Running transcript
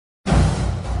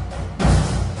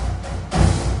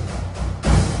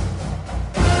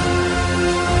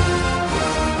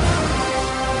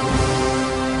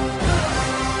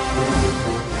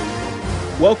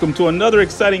Welcome to another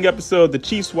exciting episode of the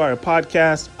Chiefs Wire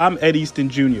podcast. I'm Ed Easton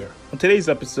Jr. On today's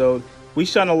episode, we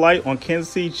shine a light on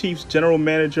Kansas City Chiefs general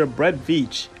manager Brett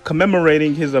Veach,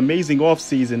 commemorating his amazing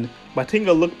offseason by taking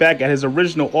a look back at his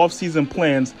original offseason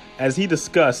plans as he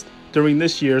discussed during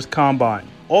this year's Combine.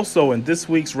 Also in this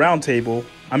week's roundtable,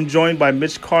 I'm joined by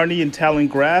Mitch Carney and Talon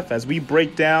Graff as we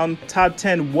break down top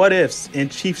 10 what ifs in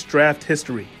Chiefs draft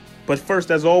history. But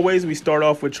first, as always, we start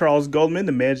off with Charles Goldman,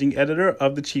 the managing editor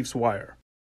of the Chiefs Wire.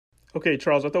 Okay,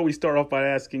 Charles, I thought we'd start off by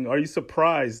asking, are you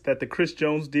surprised that the Chris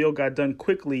Jones deal got done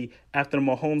quickly after the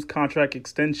Mahomes contract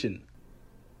extension?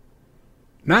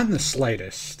 Not in the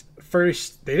slightest.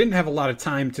 First, they didn't have a lot of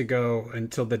time to go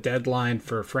until the deadline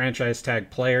for franchise tag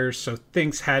players, so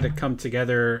things had to come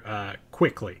together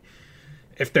quickly,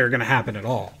 if they're going to happen at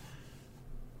all.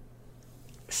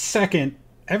 Second,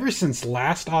 ever since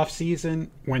last offseason,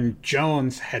 when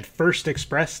Jones had first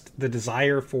expressed the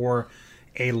desire for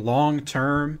a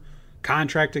long-term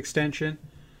contract extension,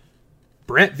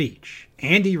 Brett Veach,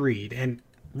 Andy Reid, and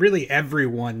really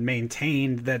everyone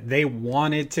maintained that they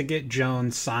wanted to get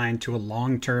Jones signed to a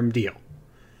long-term deal.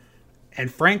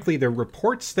 And frankly, the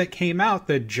reports that came out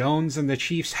that Jones and the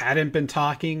Chiefs hadn't been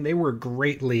talking, they were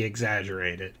greatly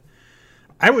exaggerated.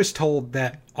 I was told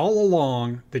that all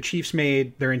along, the Chiefs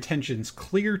made their intentions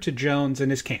clear to Jones and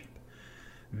his camp.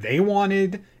 They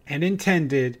wanted and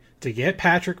intended to get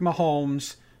Patrick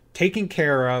Mahomes taken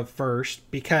care of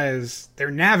first because they're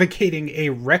navigating a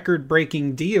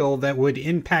record-breaking deal that would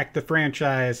impact the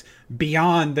franchise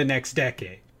beyond the next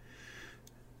decade.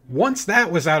 Once that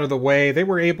was out of the way, they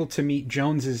were able to meet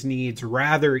Jones's needs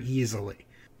rather easily.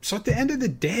 So at the end of the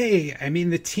day,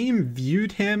 the team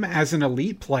viewed him as an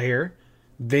elite player.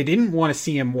 They didn't want to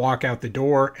see him walk out the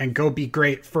door and go be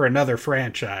great for another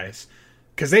franchise,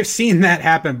 because they've seen that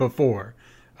happen before.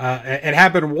 It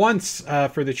happened once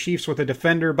for the Chiefs with a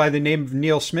defender by the name of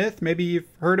Neil Smith. Maybe you've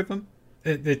heard of him.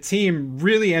 The team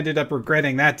really ended up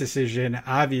regretting that decision.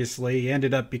 Obviously, he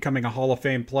ended up becoming a Hall of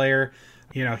Fame player.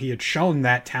 He had shown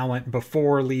that talent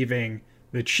before leaving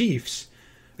the Chiefs.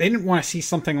 They didn't want to see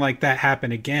something like that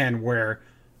happen again, where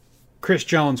Chris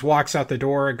Jones walks out the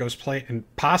door and goes play and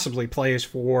possibly plays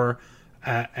for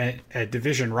a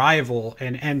division rival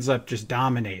and ends up just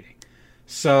dominating.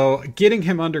 So getting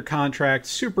him under contract,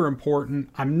 super important.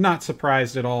 I'm not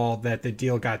surprised at all that the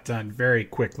deal got done very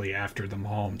quickly after the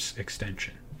Mahomes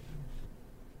extension.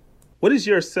 What is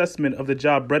your assessment of the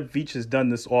job Brett Veach has done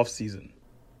this offseason?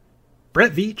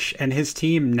 Brett Veach and his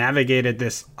team navigated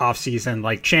this offseason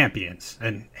like champions.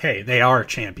 And hey, they are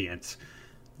champions.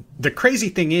 The crazy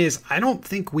thing is, I don't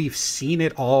think we've seen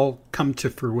it all come to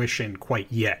fruition quite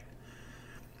yet.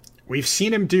 We've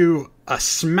seen him do a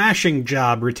smashing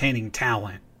job retaining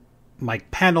talent.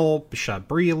 Mike Pennell, Bashad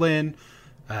Breeland,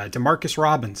 Demarcus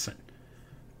Robinson.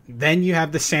 Then you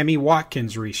have the Sammy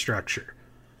Watkins restructure.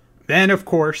 Then, of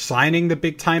course, signing the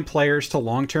big-time players to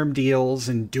long-term deals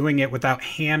and doing it without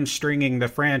hamstringing the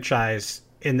franchise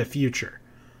in the future.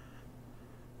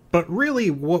 But really,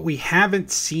 what we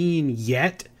haven't seen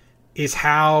yet is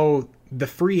how the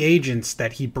free agents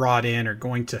that he brought in are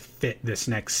going to fit this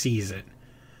next season.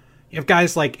 You have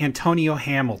guys like Antonio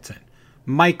Hamilton,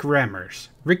 Mike Remmers,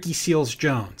 Ricky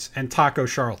Seals-Jones, and Taco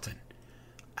Charlton.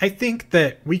 I think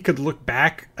that we could look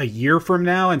back a year from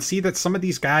now and see that some of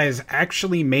these guys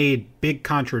actually made big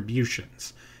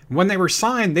contributions. When they were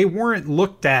signed, they weren't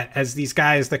looked at as these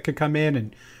guys that could come in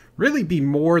and really be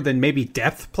more than maybe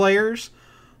depth players.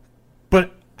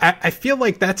 But I feel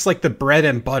like that's like the bread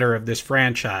and butter of this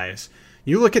franchise.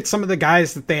 You look at some of the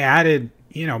guys that they added,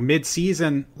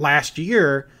 mid-season last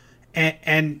year,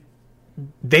 and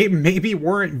they maybe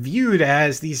weren't viewed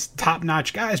as these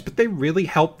top-notch guys, but they really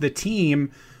helped the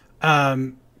team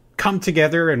come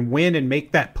together and win and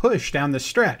make that push down the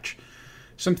stretch.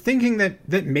 So I'm thinking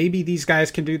that maybe these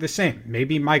guys can do the same.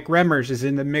 Maybe Mike Remmers is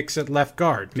in the mix at left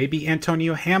guard. Maybe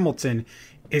Antonio Hamilton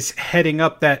is heading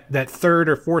up that third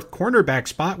or fourth cornerback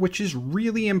spot, which is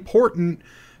really important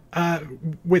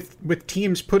with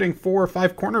teams putting 4 or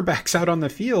 5 cornerbacks out on the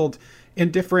field in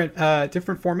different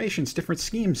formations, different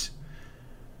schemes.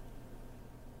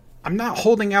 I'm not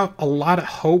holding out a lot of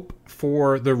hope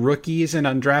for the rookies and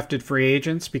undrafted free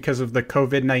agents because of the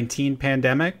COVID-19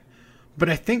 pandemic, but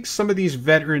I think some of these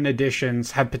veteran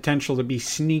additions have potential to be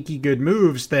sneaky good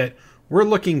moves that we're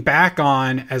looking back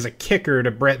on as a kicker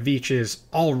to Brett Veach's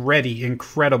already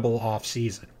incredible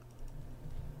offseason.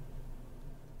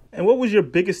 And what was your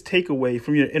biggest takeaway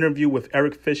from your interview with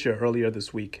Eric Fisher earlier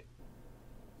this week?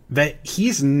 That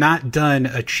he's not done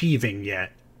achieving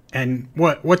yet. And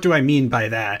what do I mean by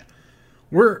that?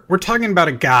 We're talking about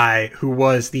a guy who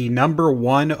was the number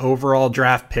 1 overall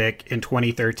draft pick in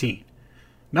 2013.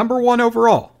 number 1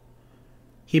 overall.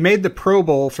 He made the Pro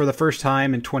Bowl for the first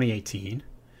time in 2018.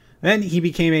 Then he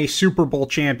became a Super Bowl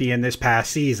champion this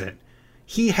past season.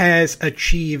 He has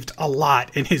achieved a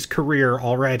lot in his career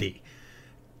already.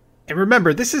 And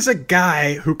remember, this is a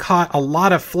guy who caught a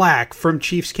lot of flack from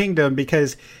Chiefs Kingdom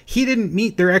because he didn't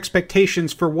meet their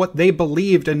expectations for what they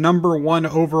believed a number 1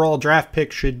 overall draft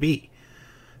pick should be.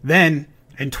 Then,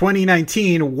 in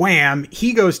 2019, wham,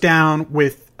 he goes down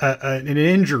with an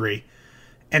injury.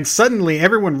 And suddenly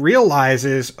everyone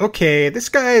realizes, okay, this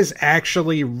guy is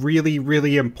actually really,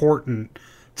 really important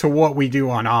to what we do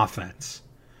on offense.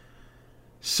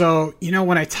 So,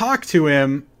 when I talked to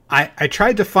him, I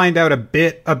tried to find out a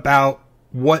bit about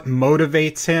what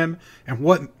motivates him and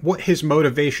what his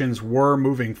motivations were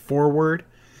moving forward.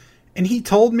 And he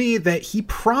told me that he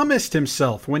promised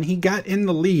himself when he got in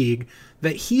the league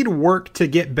that he'd work to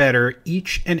get better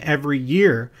each and every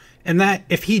year. And that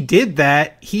if he did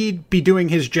that, he'd be doing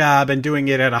his job and doing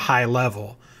it at a high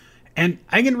level. And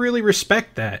I can really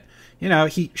respect that.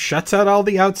 He shuts out all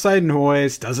the outside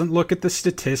noise, doesn't look at the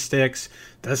statistics,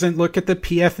 doesn't look at the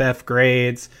PFF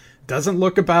grades, doesn't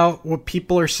look about what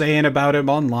people are saying about him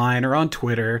online or on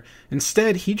Twitter.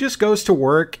 Instead, he just goes to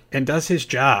work and does his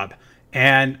job.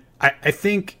 And I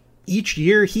think each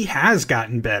year he has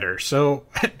gotten better. So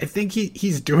I think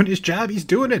he's doing his job. He's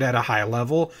doing it at a high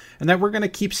level, and that we're going to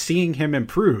keep seeing him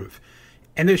improve.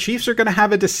 And the Chiefs are going to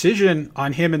have a decision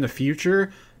on him in the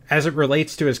future as it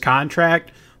relates to his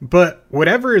contract. But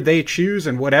whatever they choose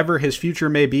and whatever his future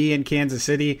may be in Kansas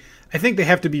City, I think they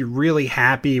have to be really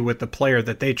happy with the player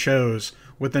that they chose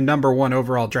with the number 1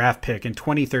 overall draft pick in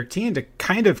 2013 to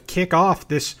kind of kick off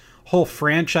this whole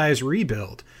franchise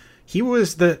rebuild. He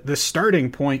was the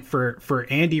starting point for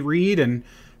Andy Reid and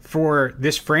for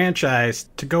this franchise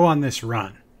to go on this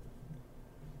run.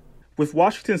 With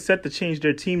Washington set to change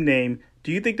their team name,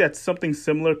 do you think that something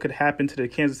similar could happen to the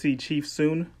Kansas City Chiefs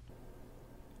soon?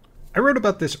 I wrote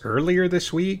about this earlier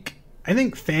this week. I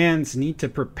think fans need to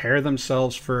prepare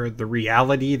themselves for the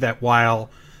reality that while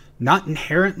not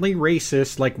inherently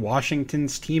racist like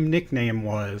Washington's team nickname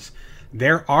was,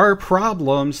 there are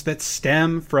problems that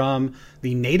stem from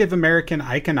the Native American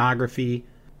iconography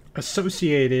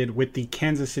associated with the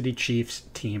Kansas City Chiefs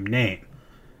team name.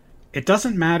 It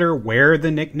doesn't matter where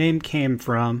the nickname came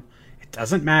from. It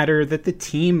doesn't matter that the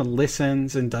team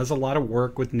listens and does a lot of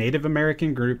work with Native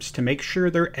American groups to make sure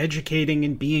they're educating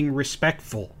and being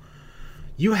respectful.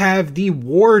 You have the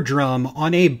war drum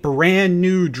on a brand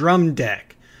new drum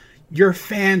deck. Your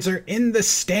fans are in the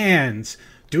stands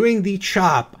doing the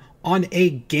chop on a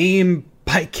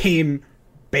game-by-game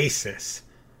basis.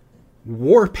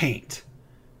 War paint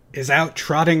is out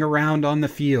trotting around on the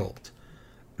field.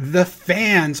 The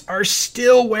fans are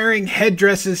still wearing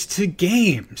headdresses to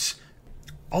games.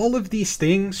 All of these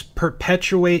things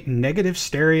perpetuate negative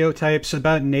stereotypes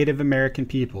about Native American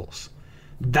peoples.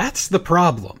 That's the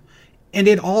problem. And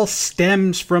it all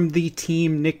stems from the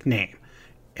team nickname.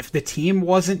 If the team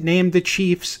wasn't named the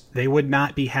Chiefs, they would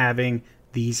not be having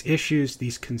these issues,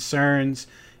 these concerns,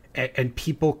 and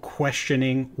people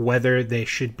questioning whether they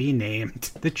should be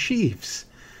named the Chiefs.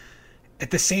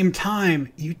 At the same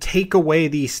time, you take away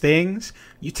these things,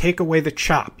 you take away the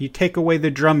chop, you take away the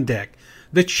drum deck.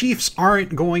 The Chiefs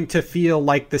aren't going to feel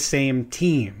like the same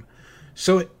team.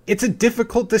 So it's a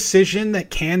difficult decision that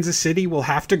Kansas City will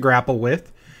have to grapple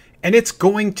with, and it's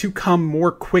going to come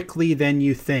more quickly than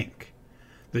you think.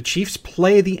 The Chiefs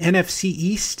play the NFC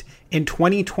East in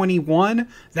 2021.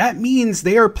 That means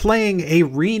they are playing a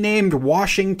renamed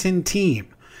Washington team.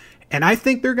 And I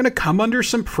think they're going to come under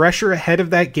some pressure ahead of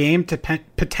that game to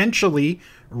potentially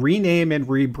rename and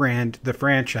rebrand the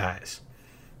franchise.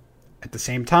 At the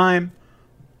same time,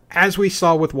 as we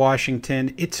saw with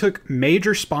Washington, it took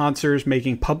major sponsors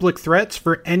making public threats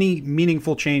for any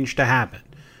meaningful change to happen.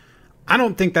 I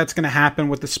don't think that's going to happen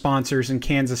with the sponsors in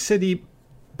Kansas City,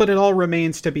 but it all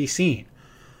remains to be seen.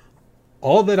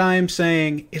 All that I am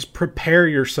saying is prepare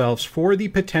yourselves for the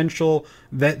potential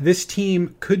that this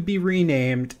team could be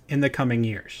renamed in the coming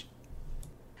years.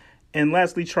 And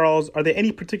lastly, Charles, are there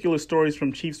any particular stories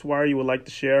from Chiefs Wire you would like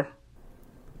to share?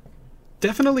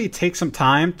 Definitely take some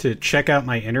time to check out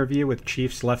my interview with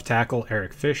Chiefs left tackle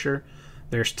Eric Fisher.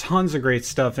 There's tons of great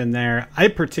stuff in there. I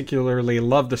particularly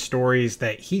love the stories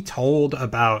that he told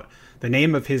about the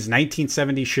name of his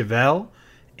 1970 Chevelle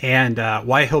and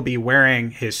why he'll be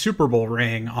wearing his Super Bowl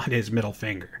ring on his middle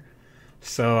finger.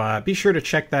 So be sure to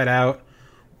check that out.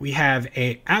 We have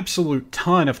an absolute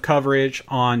ton of coverage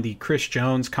on the Chris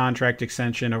Jones contract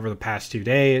extension over the past 2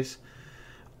 days.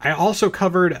 I also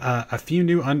covered a few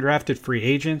new undrafted free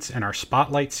agents in our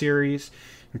Spotlight series.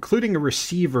 including a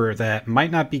receiver that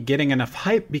might not be getting enough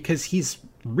hype because he's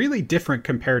really different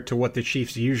compared to what the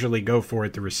Chiefs usually go for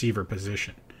at the receiver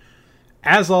position.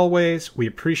 As always, we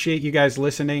appreciate you guys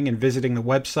listening and visiting the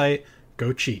website.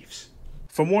 Go Chiefs.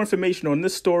 For more information on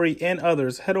this story and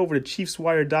others, head over to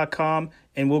ChiefsWire.com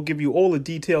and we'll give you all the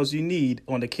details you need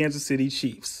on the Kansas City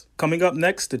Chiefs. Coming up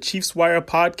next, the Chiefs Wire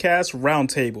Podcast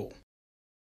Roundtable.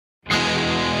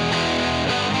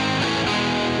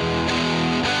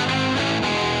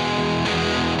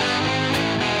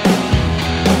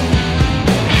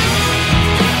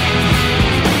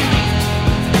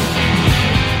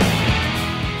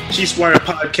 Chiefs Wire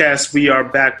Podcast, we are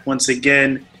back once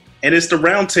again, and it's the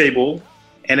Roundtable.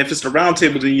 And if it's the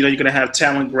Roundtable, then you're going to have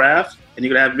Talon Graff and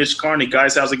you're going to have Mitch Carney.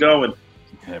 Guys, how's it going?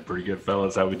 Yeah, pretty good,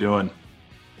 fellas. How we doing?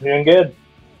 Doing good.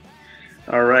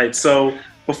 All right. So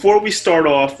before we start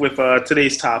off with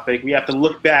today's topic, we have to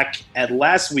look back at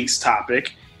last week's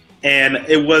topic, and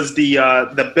it was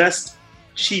the best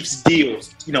Chiefs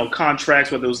deals,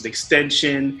 contracts, whether it was an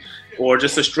extension or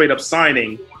just a straight up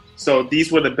signing. So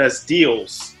these were the best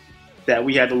deals that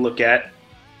we had to look at,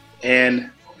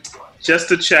 and just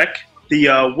to check.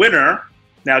 The winner,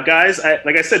 now guys,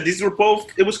 like I said, these were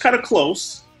both, it was kind of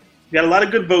close. We got a lot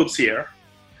of good votes here.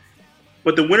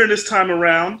 But the winner this time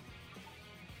around,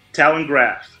 Talon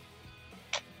Graff.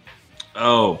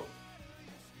 Oh,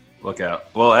 look out.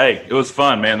 Well, hey, it was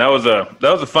fun, man. That was a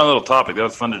fun little topic. That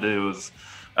was fun to do.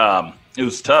 It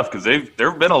was tough because there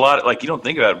have been a lot, you don't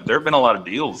think about it, there have been a lot of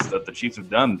deals that the Chiefs have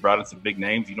done, brought in some big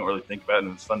names you don't really think about, and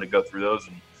it was fun to go through those.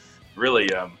 And really,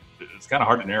 it's kind of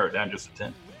hard to narrow it down just to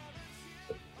 10.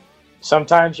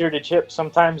 Sometimes you're the chip,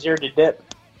 sometimes you're the dip.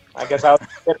 I guess I'll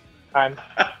dip time.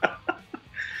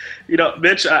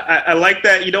 Mitch, I like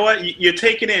that. You know what? You're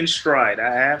taking it in stride.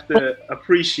 I have to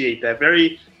appreciate that.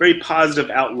 Very, very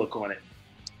positive outlook on it.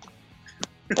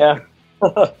 Yeah.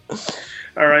 All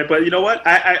right. But you know what?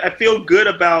 I feel good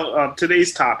about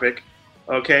today's topic,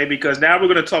 okay, because now we're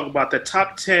going to talk about the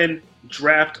top 10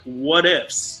 draft what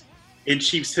ifs in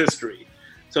Chiefs history.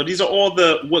 So these are all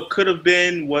the what could have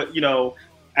been, what,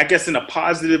 I guess in a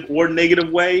positive or negative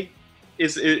way.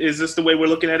 Is this the way we're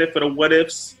looking at it for the what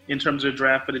ifs in terms of the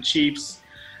draft for the Chiefs?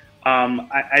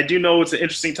 I do know it's an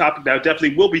interesting topic that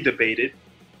definitely will be debated.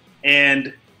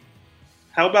 And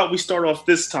how about we start off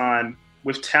this time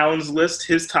with Talon's list,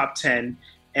 his top 10,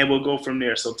 and we'll go from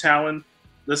there. So Talon,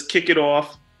 let's kick it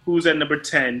off. Who's at number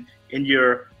 10 in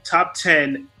your top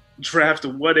 10 draft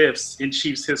what ifs in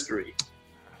Chiefs history?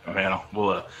 Oh, man,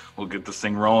 we'll get this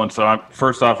thing rolling. So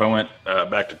first off, I went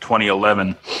back to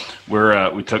 2011,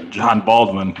 where we took John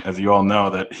Baldwin. As you all know,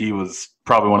 that he was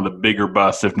probably one of the bigger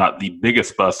busts, if not the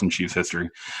biggest bust in Chiefs history.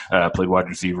 Played wide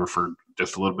receiver for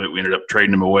just a little bit. We ended up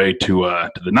trading him away to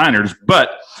the Niners.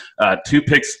 But 2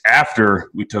 picks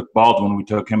after we took Baldwin, we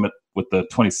took him with the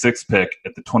 26th pick.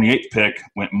 At the 28th pick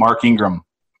went Mark Ingram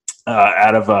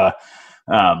out of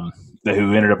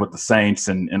who ended up with the Saints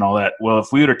and all that. Well,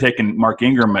 if we would have taken Mark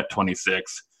Ingram at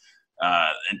 26,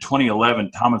 in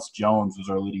 2011, Thomas Jones was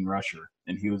our leading rusher,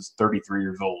 and he was 33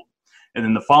 years old. And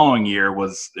then the following year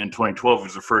was in 2012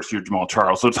 was the first year of Jamal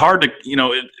Charles. So it's hard to,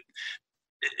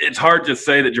 it's hard to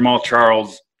say that Jamal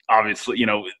Charles, obviously,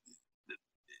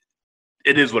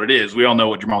 it is what it is. We all know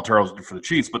what Jamal Charles did for the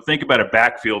Chiefs, but think about a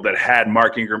backfield that had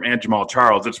Mark Ingram and Jamal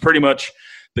Charles. It's pretty much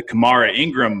the Kamara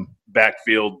Ingram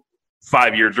backfield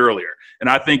 5 years earlier. And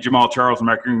I think Jamal Charles and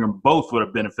Mark Ingram both would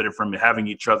have benefited from having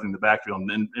each other in the backfield.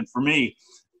 And for me,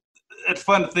 it's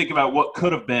fun to think about what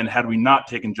could have been had we not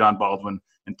taken John Baldwin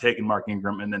and taken Mark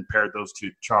Ingram and then paired those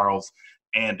two, Charles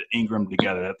and Ingram,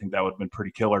 together. I think that would have been pretty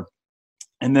killer.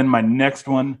 And then my next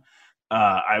one,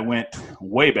 I went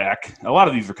way back. A lot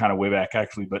of these are kind of way back,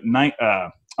 actually. But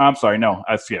I'm sorry, no,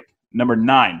 I skipped. Number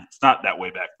 9. It's not that way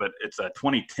back, but it's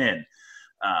 2010.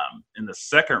 In the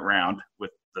second round with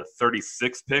the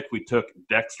 36th pick, we took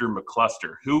Dexter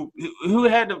McCluster, who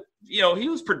had to, he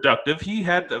was productive. He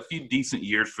had a few decent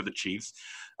years for the Chiefs.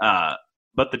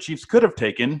 But the Chiefs could have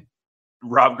taken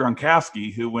Rob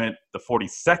Gronkowski, who went the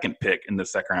 42nd pick in the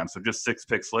second round, so just 6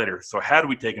 picks later. So had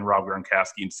we taken Rob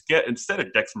Gronkowski instead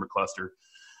of Dexter McCluster,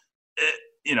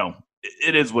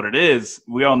 it is what it is.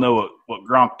 We all know what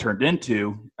Gronk turned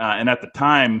into. And at the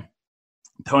time,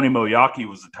 Tony Moeaki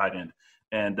was the tight end.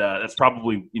 And that's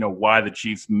probably, why the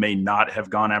Chiefs may not have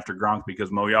gone after Gronk,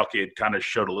 because Moeaki had kind of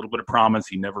showed a little bit of promise.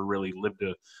 He never really lived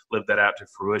that out to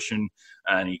fruition,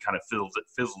 and he kind of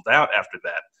fizzled out after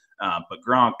that. But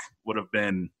Gronk would have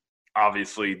been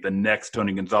obviously the next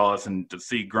Tony Gonzalez, and to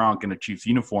see Gronk in a Chiefs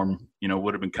uniform,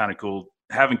 would have been kind of cool.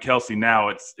 having Kelsey now,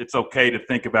 it's okay to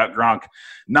think about Gronk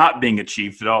not being a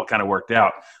Chief. It all kind of worked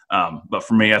out. But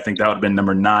for me, I think that would have been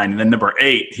number 9. And then number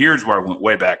 8, here's where I went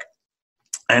way back.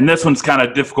 And this one's kind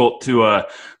of difficult to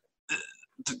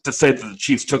say that the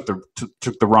Chiefs took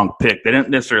the wrong pick. They didn't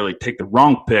necessarily take the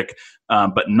wrong pick,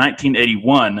 but in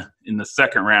 1981, in the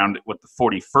second round with the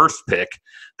 41st pick,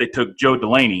 they took Joe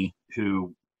Delaney,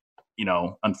 who,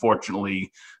 unfortunately,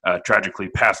 tragically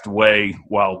passed away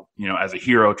while, as a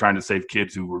hero trying to save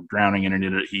kids who were drowning,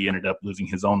 and he ended up losing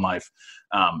his own life.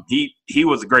 He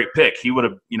was a great pick. He would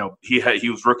have, he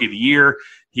was Rookie of the Year.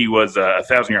 He was a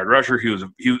 1,000-yard rusher.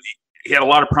 He had a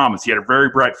lot of promise. He had a very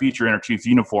bright future in a Chiefs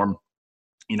uniform.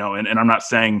 And I'm not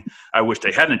saying I wish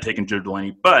they hadn't taken Joe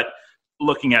Delaney, but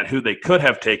looking at who they could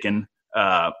have taken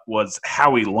was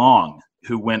Howie Long,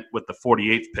 who went with the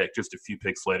 48th pick just a few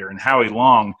picks later. And Howie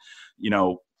Long,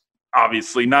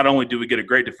 obviously not only do we get a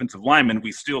great defensive lineman,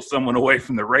 we steal someone away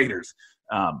from the Raiders.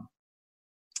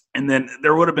 And then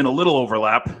there would have been a little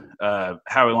overlap.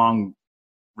 Howie Long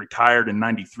retired in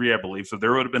 93, I believe. So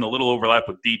there would have been a little overlap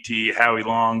with DT, Howie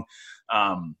Long,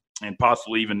 and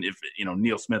possibly even if,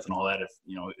 Neil Smith and all that, if,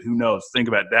 who knows, think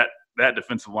about that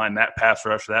defensive line, that pass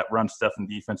rush, that run stuff in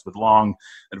defense with Long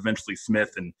and eventually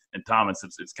Smith and Thomas.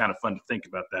 It's kind of fun to think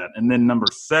about that. And then number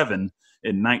 7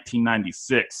 in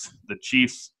 1996, the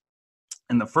Chiefs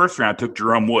in the first round took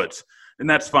Jerome Woods. And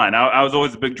that's fine. I was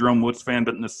always a big Jerome Woods fan,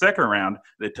 but in the second round,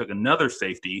 they took another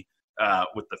safety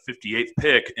with the 58th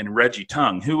pick and Reggie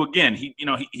Tongue, who again, he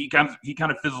kind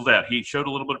of fizzled out. He showed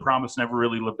a little bit of promise, never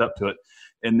really lived up to it.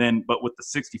 And then, but with the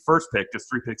 61st pick, just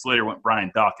 3 picks later, went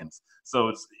Brian Dawkins. So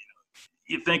it's,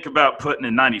 you think about putting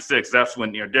in 96, that's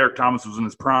when, Derek Thomas was in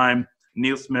his prime.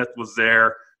 Neil Smith was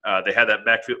there. They had that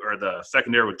backfield or the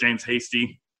secondary with James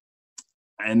Hasty.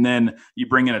 And then you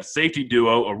bring in a safety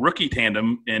duo, a rookie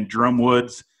tandem in Jerome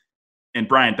Woods and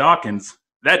Brian Dawkins.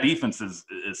 That defense is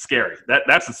scary.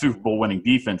 That's a Super Bowl winning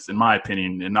defense, in my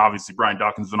opinion. And obviously Brian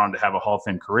Dawkins went on to have a Hall of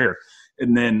Fame career.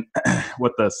 And then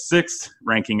with the 6th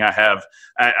ranking I have,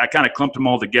 I kind of clumped them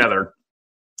all together.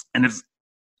 And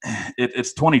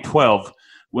it's 2012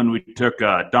 when we took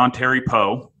Don Terry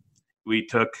Poe. We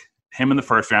took him in the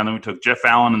first round. Then we took Jeff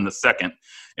Allen in the second.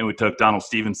 And we took Donald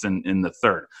Stevenson in the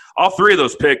third. All 3 of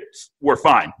those picks were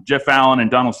fine. Jeff Allen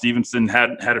and Donald Stevenson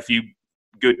had a few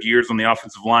good years on the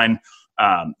offensive line.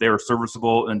 They were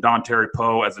serviceable, and Don Terry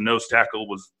Poe as a nose tackle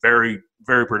was very,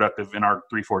 very productive in our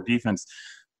 3-4 defense.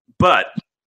 But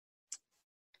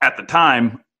at the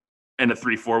time, in the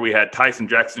 3-4, we had Tyson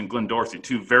Jackson and Glenn Dorsey,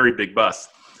 2 very big busts.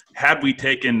 Had we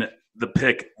taken the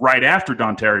pick right after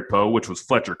Don Terry Poe, which was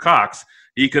Fletcher Cox,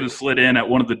 he could have slid in at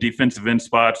one of the defensive end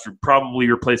spots, probably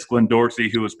replaced Glenn Dorsey,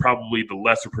 who was probably the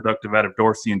lesser productive out of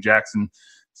Dorsey and Jackson.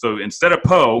 So instead of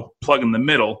Poe, plug in the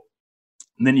middle,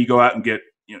 and then you go out and get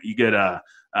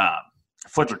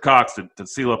Fletcher Cox to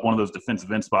seal up one of those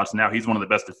defensive end spots. Now he's one of the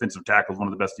best defensive tackles, one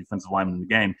of the best defensive linemen in the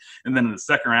game. And then in the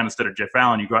second round, instead of Jeff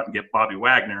Allen, you go out and get Bobby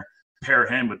Wagner, pair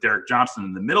him with Derek Johnson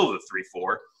in the middle of the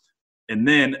 3-4. And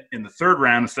then in the third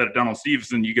round, instead of Donald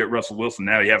Stevenson, you get Russell Wilson.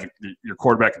 Now you have your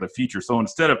quarterback of the future. So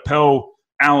instead of Poe,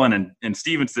 Allen, and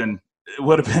Stevenson, it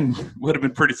would have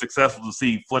been pretty successful to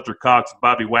see Fletcher Cox,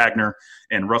 Bobby Wagner,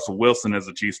 and Russell Wilson as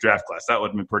a Chiefs draft class. That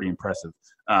would have been pretty impressive.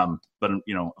 But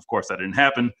of course, that didn't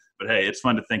happen. But hey, it's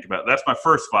fun to think about. That's my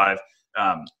first 5.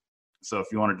 So if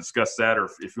you want to discuss that, or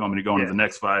if you want me to go into the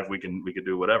next 5, we could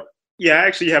do whatever. Yeah, I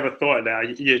actually have a thought now.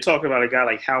 You're talking about a guy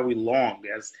like Howie Long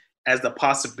as the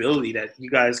possibility that you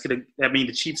guys could have. I mean,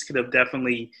 the Chiefs could have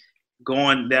definitely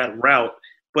gone that route.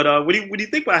 But what do you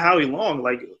think about Howie Long?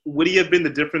 Like, would he have been the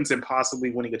difference in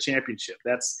possibly winning a championship?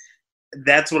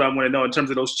 That's what I want to know in terms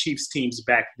of those Chiefs teams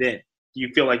back then. Do you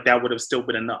feel like that would have still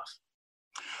been enough?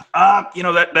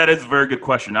 That is a very good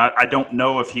question. I don't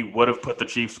know if he would have put the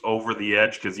Chiefs over the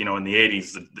edge because, in the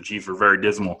 80s, the Chiefs were very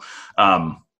dismal.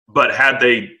 But had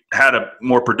they had a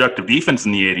more productive defense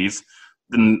in the 80s,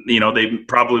 then, they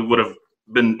probably would have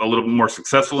been a little bit more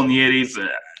successful in the 80s.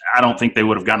 I don't think they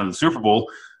would have gone to the Super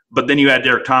Bowl. But then you had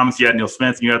Derek Thomas, you had Neil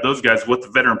Smith, and you had those guys with the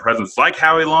veteran presence like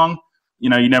Howie Long. You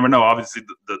never know. Obviously,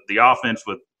 the offense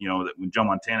with, with Joe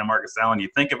Montana, Marcus Allen, you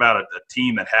think about a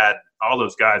team that had all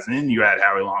those guys, and then you had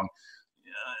Howie Long.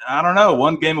 I don't know.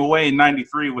 One game away in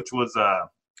 93, which was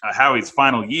Howie's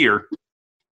final year.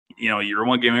 You're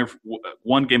one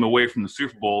game away from the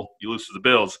Super Bowl. You lose to the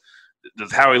Bills.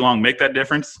 Does Howie Long make that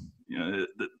difference?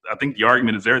 I think the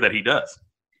argument is there that he does.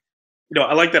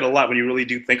 I like that a lot when you really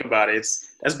do think about it.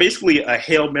 That's basically a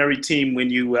Hail Mary team when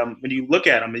you look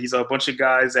at them. These are a bunch of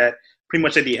guys that pretty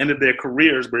much at the end of their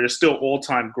careers, but they're still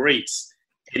all-time greats.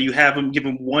 And you have them give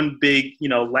them one big,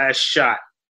 last shot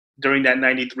during that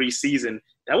 93 season.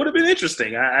 That would have been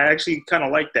interesting. I actually kind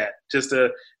of like that, just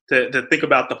to think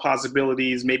about the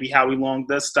possibilities, maybe Howie Long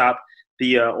does stop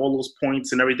the all those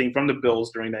points and everything from the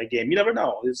Bills during that game. You never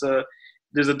know.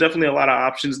 There's definitely a lot of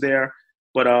options there.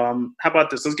 But how about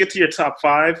this? Let's get to your top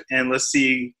 5, and let's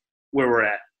see where we're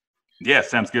at. Yeah,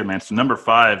 sounds good, man. So number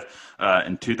 5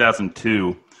 in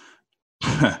 2002,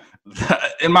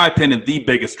 in my opinion, the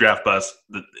biggest draft bust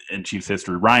in Chiefs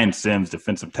history. Ryan Sims,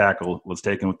 defensive tackle, was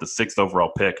taken with the 6th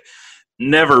overall pick.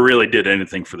 Never really did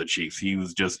anything for the Chiefs.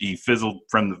 He fizzled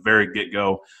from the very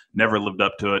get-go, never lived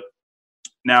up to it.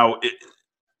 Now,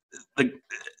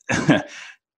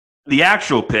 the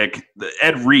actual pick,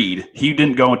 Ed Reed, he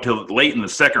didn't go until late in the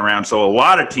second round, so a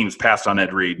lot of teams passed on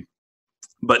Ed Reed.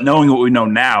 But knowing what we know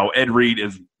now, Ed Reed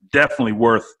is definitely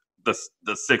worth the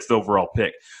 6th overall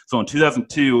pick. So in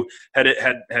 2002,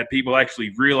 had people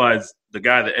actually realized the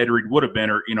guy that Ed Reed would have been,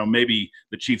 or maybe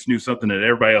the Chiefs knew something that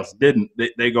everybody else didn't,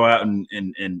 they go out and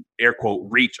air quote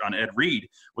reach on Ed Reed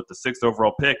with the 6th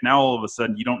overall pick. Now all of a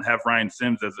sudden you don't have Ryan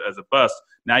Sims as a bust.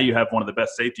 Now you have one of the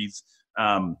best safeties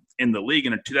in the league.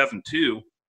 And in 2002,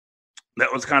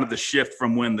 that was kind of the shift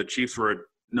from when the Chiefs were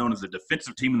known as a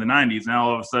defensive team in the 90s. Now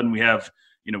all of a sudden we have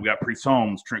we got Priest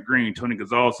Holmes, Trent Green, Tony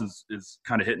Gonzalez is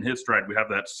kind of hitting his stride. We have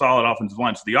that solid offensive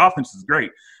line. So the offense is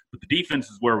great, but the defense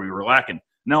is where we were lacking.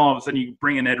 Now all of a sudden you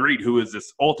bring in Ed Reed, who is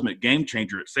this ultimate game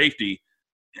changer at safety.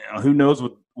 Who knows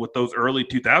what those early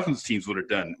 2000s teams would have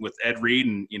done with Ed Reed,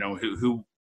 and who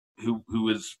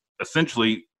is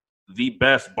essentially the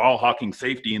best ball hawking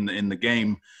safety in the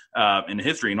game in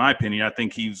history, in my opinion. I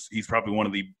think he's probably one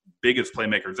of the biggest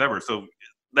playmakers ever. So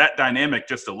that dynamic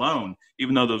just alone,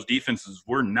 even though those defenses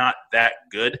were not that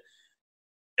good,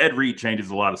 Ed Reed changes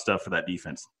a lot of stuff for that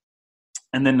defense.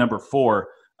 And then number 4,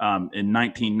 in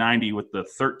 1990 with the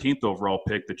 13th overall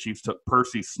pick, the Chiefs took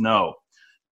Percy Snow.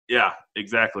 Yeah,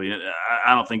 exactly.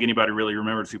 I don't think anybody really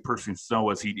remembers who Percy Snow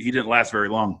was. He didn't last very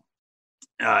long.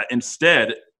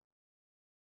 Instead,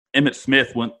 Emmitt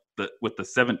Smith went with the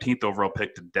 17th overall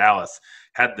pick to Dallas.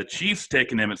 Had the Chiefs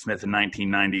taken Emmitt Smith in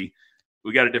 1990,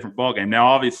 we got a different ballgame. Now,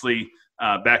 obviously,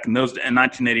 back in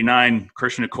 1989,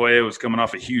 Christian Okoye was coming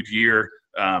off a huge year.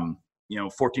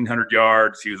 1,400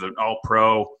 yards. He was an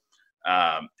All-Pro.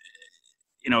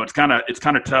 It's kind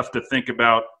of tough to think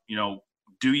about.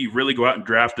 Do you really go out and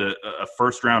draft a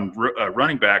first-round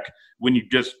running back when you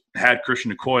just had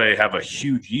Christian Okoye have a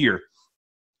huge year?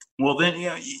 Well, then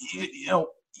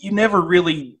you never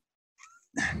really.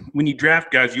 When you draft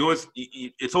guys,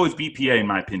 it's always BPA, in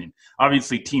my opinion.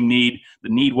 Obviously, team need. The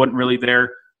need wasn't really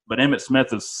there, but Emmitt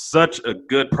Smith is such a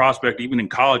good prospect, even in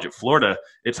college at Florida.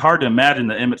 It's hard to imagine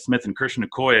that Emmitt Smith and Christian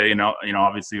Okoye,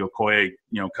 obviously Okoye,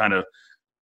 kind of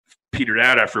petered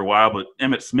out after a while, but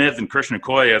Emmitt Smith and Christian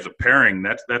Okoye as a pairing,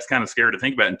 that's kind of scary to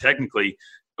think about. And technically,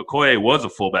 Okoye was a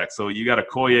fullback, so you got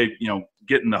Okoye,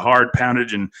 getting the hard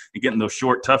poundage and getting those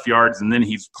short, tough yards, and then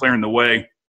he's clearing the way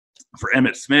for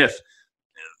Emmitt Smith.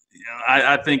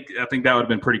 I think that would have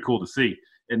been pretty cool to see.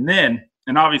 And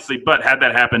obviously, but had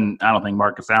that happen, I don't think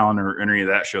Marcus Allen or any of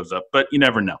that shows up, but you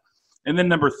never know. And then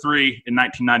number 3 in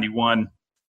 1991,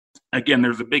 again,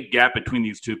 there's a big gap between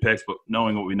these two picks, but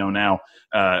knowing what we know now,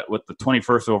 with the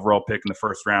 21st overall pick in the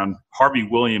first round, Harvey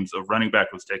Williams, a running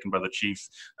back, was taken by the Chiefs.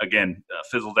 Again,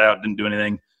 fizzled out, didn't do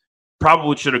anything.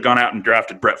 Probably should have gone out and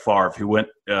drafted Brett Favre, who went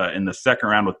in the second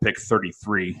round with pick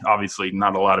 33. Obviously,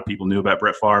 not a lot of people knew about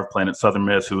Brett Favre playing at Southern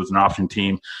Miss, who was an option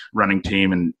team, running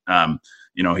team, and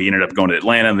he ended up going to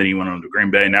Atlanta, and then he went on to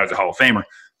Green Bay, and now he's a Hall of Famer.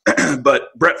 But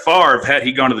Brett Favre, had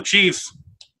he gone to the Chiefs,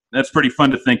 that's pretty fun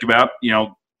to think about.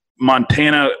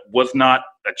 Montana was not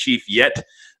a Chief yet,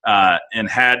 and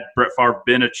had Brett Favre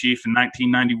been a Chief in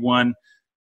 1991,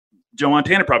 Joe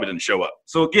Montana probably didn't show up.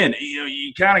 So, again,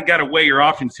 you kind of got to weigh your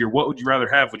options here. What would you rather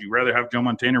have? Would you rather have Joe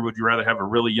Montana, or would you rather have a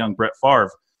really young Brett Favre?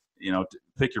 To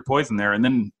pick your poison there. And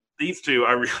then these two,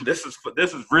 this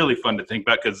is really fun to think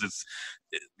about, because it's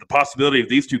the possibility of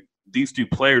these two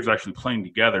players actually playing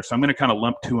together. So I'm going to kind of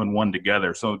lump 2 and 1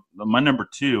 together. So my number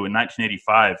 2 in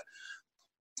 1985,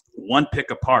 one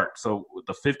pick apart. So with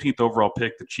the 15th overall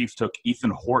pick, the Chiefs took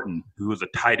Ethan Horton, who was a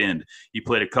tight end. He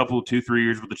played a couple, 2-3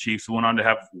 years with the Chiefs, went on to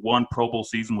have one Pro Bowl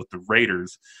season with the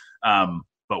Raiders. But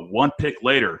one pick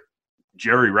later,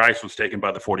 Jerry Rice was taken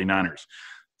by the 49ers.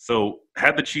 So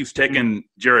had the Chiefs taken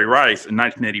Jerry Rice in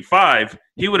 1985,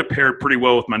 he would have paired pretty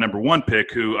well with my number 1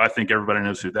 pick, who I think everybody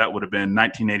knows who that would have been,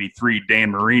 1983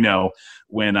 Dan Marino,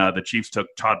 when the Chiefs took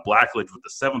Todd Blackledge with the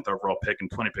 7th overall pick,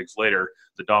 and 20 picks later,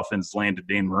 the Dolphins landed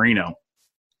Dan Marino.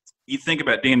 You think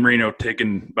about Dan Marino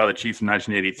taken by the Chiefs in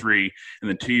 1983, and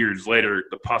then 2 years later,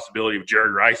 the possibility of Jerry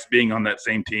Rice being on that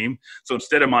same team. So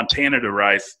instead of Montana to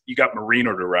Rice, you got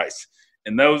Marino to Rice.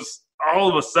 And those all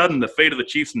of a sudden the fate of the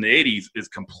Chiefs in the 80s is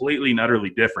completely and utterly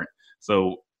different.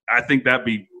 So I think that'd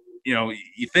be,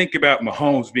 you think about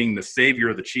Mahomes being the savior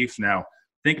of the Chiefs now.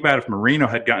 Think about if Marino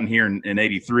had gotten here in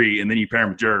 83 and then you pair him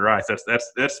with Jerry Rice.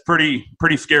 That's pretty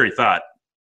scary thought.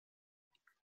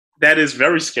 That is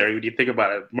very scary when you think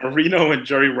about it. Marino and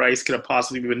Jerry Rice could have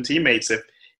possibly been teammates if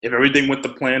everything went to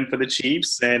plan for the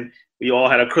Chiefs and we all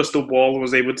had a crystal ball and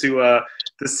was able to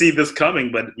see this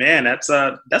coming. But man, that's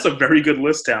a very good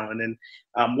list, Talon.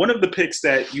 And one of the picks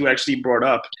that you actually brought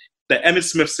up, the Emmitt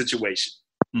Smith situation.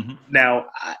 Mm-hmm. Now,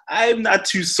 I'm not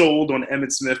too sold on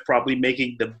Emmitt Smith probably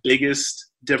making the biggest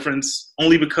difference,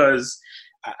 only because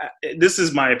this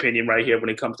is my opinion right here when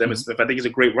it comes to Emmitt Smith. I think he's a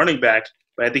great running back,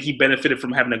 but I think he benefited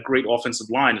from having a great offensive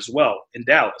line as well in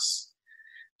Dallas.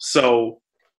 So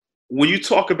when you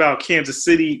talk about Kansas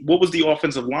City, what was the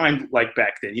offensive line like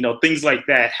back then? Things like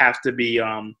that have to be,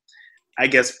 I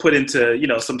guess, put into,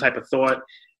 some type of thought.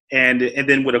 And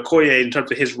then with Okoye, in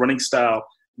terms of his running style,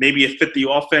 maybe it fit the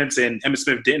offense and Emmitt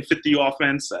Smith didn't fit the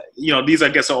offense. These, I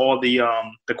guess, are all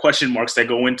the question marks that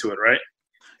go into it, right?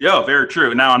 Yeah, very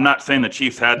true. Now, I'm not saying the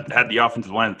Chiefs had the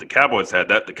offensive line that the Cowboys had.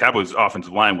 That the Cowboys'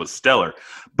 offensive line was stellar.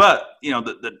 But,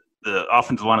 the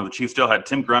offensive line of the Chiefs still had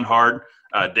Tim Grunhard,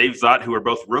 Dave Zott, who were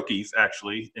both rookies,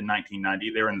 actually, in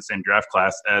 1990. They were in the same draft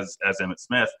class as Emmitt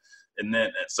Smith. And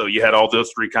then so you had all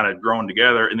those three kind of growing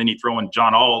together. And then you throw in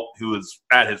John Alt, who was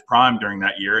at his prime during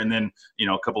that year. And then,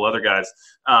 a couple other guys.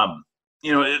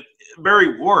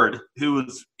 Barry Ward, who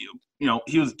was,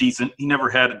 he was decent. He never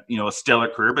had, a stellar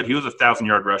career, but he was a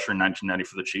 1,000-yard rusher in 1990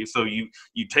 for the Chiefs. So you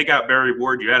take out Barry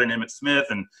Ward, you add in Emmitt Smith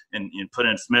and you put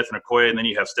in Smith and Okoye, and then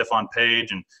you have Stephon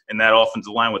Page and that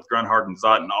offensive line with Grunhard and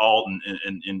Zott and Alt.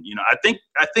 And I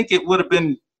think it would have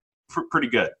been pretty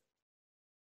good.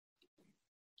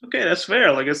 Okay, that's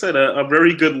fair. Like I said, a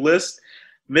very good list.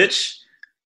 Mitch,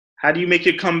 how do you make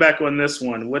your comeback on this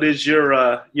one? What is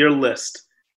your list?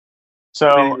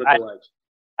 So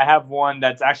I have one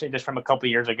that's actually just from a couple of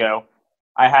years ago.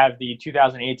 I have the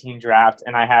 2018 draft,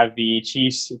 and I have the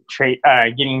Chiefs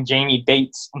getting Jamie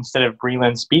Bates instead of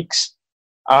Breland Speaks.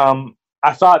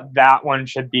 I thought that one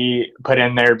should be put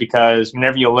in there because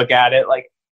whenever you look at it, like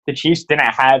the Chiefs didn't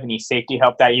have any safety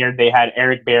help that year. They had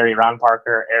Eric Berry, Ron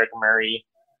Parker, Eric Murray,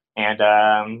 and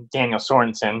Daniel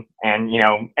Sorensen. And,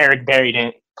 Eric Berry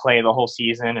didn't play the whole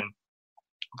season. And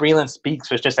Breland Speaks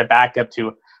was just a backup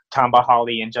to Tamba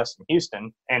Hawley and Justin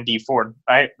Houston and Dee Ford.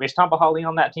 Right? Was Tamba Hawley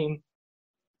on that team?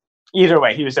 Either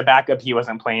way, he was a backup. He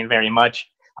wasn't playing very much.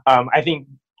 I think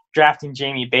drafting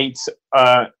Jamie Bates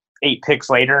 8 picks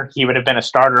later, he would have been a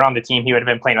starter on the team. He would have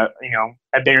been playing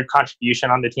a bigger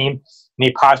contribution on the team. And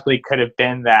he possibly could have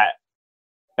been that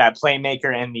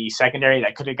playmaker in the secondary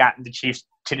that could have gotten the Chiefs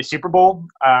to the Super Bowl.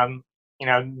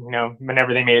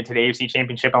 Whenever they made it to the AFC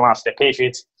Championship and lost to the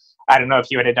Patriots, I don't know if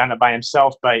he would have done it by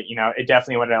himself, but it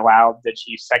definitely would have allowed the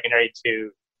Chiefs secondary to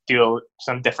do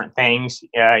some different things.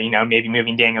 Maybe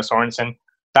moving Daniel Sorensen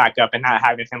back up and not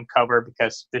having him cover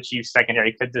because the Chiefs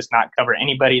secondary could just not cover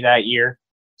anybody that year.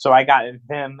 So I got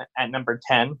them at number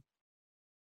 10.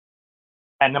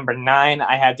 At number 9,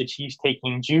 I had the Chiefs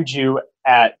taking Juju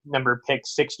at number pick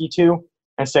 62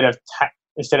 instead of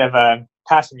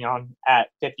Passignon at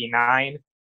 59.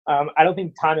 I don't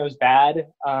think Tano's bad.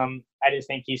 I just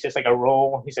think he's just like a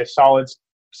role. He's a solid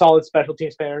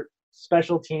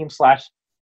special team slash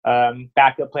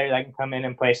backup player that can come in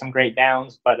and play some great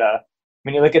downs. But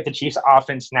when you look at the Chiefs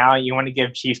offense now, you want to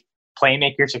give Chiefs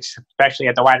playmakers, especially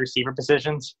at the wide receiver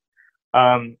positions.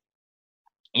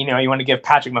 You want to give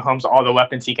Patrick Mahomes all the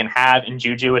weapons he can have, and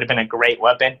Juju would have been a great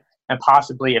weapon. And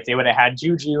possibly if they would have had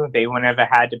Juju, they wouldn't have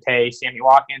had to pay Sammy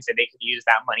Watkins, and they could use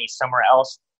that money somewhere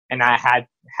else and not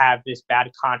have this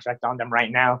bad contract on them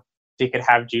right now. They could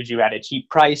have Juju at a cheap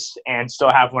price and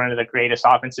still have one of the greatest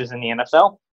offenses in the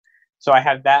NFL. So I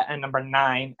have that at number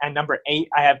 9. At number 8,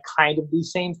 I have kind of the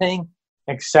same thing,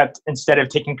 except instead of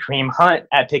taking Kareem Hunt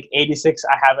at pick 86,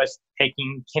 I have us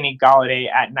taking Kenny Golladay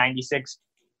at 96.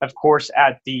 Of course,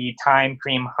 at the time,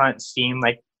 Kareem Hunt seemed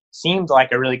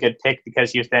like a really good pick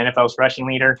because he was the NFL's rushing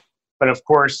leader. But of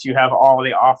course, you have all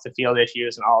the off-the-field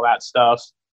issues and all that stuff.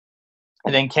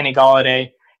 And then Kenny Golladay,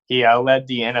 he led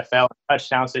the NFL in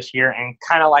touchdowns this year. And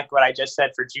kind of like what I just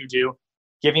said for Juju,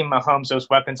 giving Mahomes those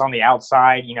weapons on the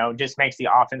outside, just makes the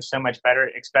offense so much better,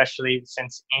 especially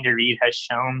since Andy Reid has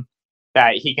shown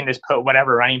that he can just put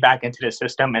whatever running back into the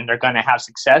system and they're going to have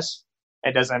success.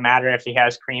 It doesn't matter if he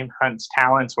has Kareem Hunt's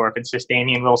talents or if it's just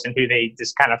Damian Wilson, who they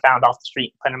just kind of found off the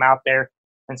street and put him out there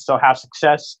and still have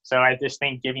success. So I just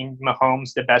think giving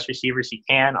Mahomes the best receivers he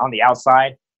can on the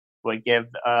outside would give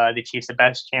the Chiefs the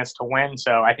best chance to win.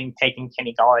 So I think taking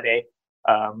Kenny Golladay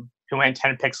who went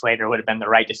 10 picks later, would have been the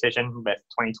right decision with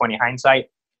 2020 hindsight.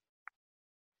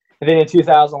 And then in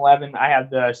 2011, I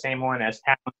have the same one as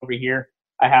Talon over here.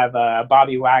 I have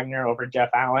Bobby Wagner over Jeff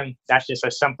Allen. That's just a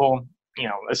simple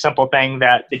thing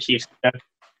that the Chiefs have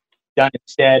done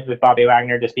instead, with Bobby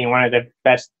Wagner just being one of the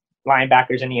best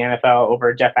linebackers in the NFL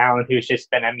over Jeff Allen, who's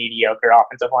just been a mediocre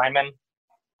offensive lineman.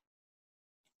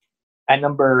 At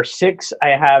number 6, I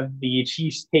have the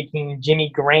Chiefs taking Jimmy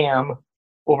Graham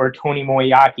over Tony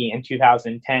Moeaki in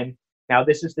 2010. Now,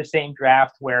 this is the same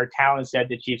draft where Talon said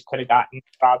the Chiefs could have gotten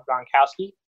Rob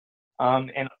Gronkowski.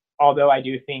 And although I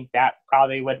do think that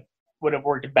probably would have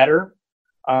worked better,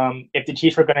 if the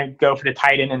Chiefs were going to go for the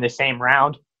tight end in the same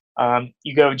round,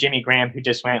 you go Jimmy Graham, who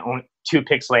just went 2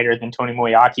 picks later than Tony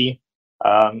Moeaki.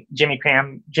 Jimmy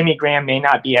Graham may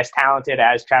not be as talented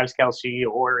as Travis Kelce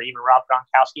or even Rob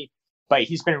Gronkowski, but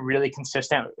he's been really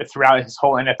consistent throughout his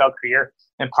whole NFL career,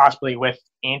 and possibly with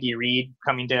Andy Reid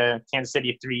coming to Kansas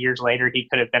City 3 years later, he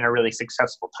could have been a really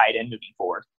successful tight end moving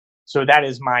forward. So that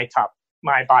is my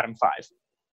bottom 5.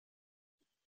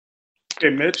 Okay,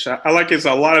 Mitch, I like it.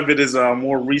 A lot of it is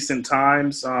more recent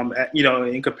times,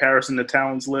 in comparison to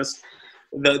Talon's list.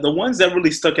 The ones that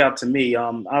really stuck out to me,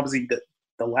 obviously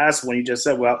the last one you just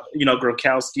said,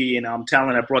 Gronkowski, and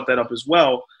Talon had brought that up as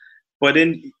well. But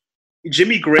in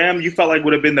Jimmy Graham, you felt like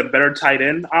would have been the better tight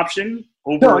end option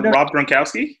over Rob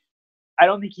Gronkowski? I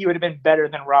don't think he would have been better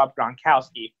than Rob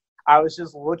Gronkowski. I was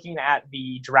just looking at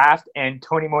the draft, and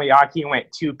Tony Moeaki went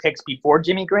 2 picks before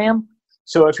Jimmy Graham.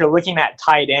 So if you're looking at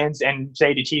tight ends and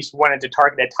say the Chiefs wanted to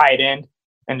target a tight end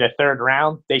in the 3rd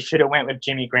round, they should have went with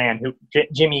Jimmy Graham, who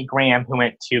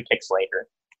went 2 picks later.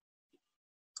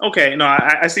 Okay, no,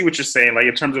 I see what you're saying, like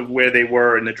in terms of where they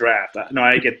were in the draft. No,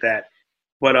 I get that.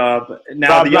 But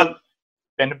now the other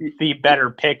been the better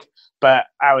pick, but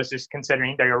I was just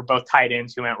considering they were both tight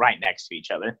ends who went right next to each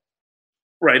other.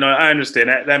 Right, no, I understand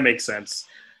that. That makes sense.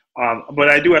 But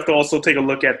I do have to also take a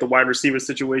look at the wide receiver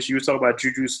situation. You were talking about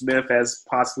Juju Smith as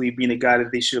possibly being a guy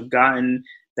that they should have gotten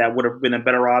that would have been a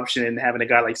better option, and having a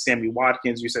guy like Sammy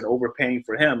Watkins, you said overpaying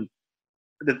for him.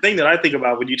 The thing that I think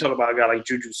about when you talk about a guy like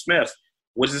Juju Smith,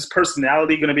 was his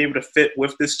personality going to be able to fit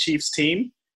with this Chiefs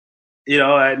team?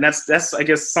 And that's I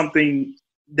guess something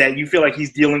that you feel like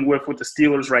he's dealing with the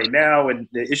Steelers right now, and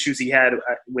the issues he had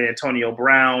with Antonio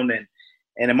Brown,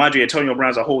 and mind you, Antonio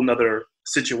Brown's a whole nother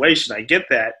situation. I get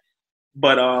that.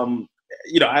 But,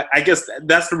 I guess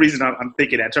that's the reason I'm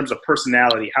thinking that in terms of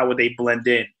personality, how would they blend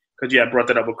in? Because you had brought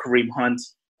that up with Kareem Hunt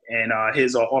and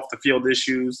his off-the-field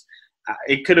issues.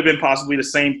 It could have been possibly the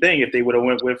same thing if they would have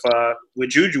went with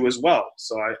Juju as well.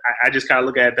 So I just kind of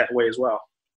look at it that way as well.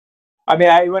 I mean,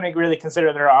 I wouldn't really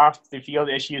consider their off-the-field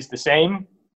issues the same.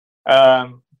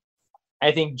 I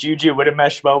think Juju would have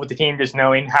meshed well with the team, just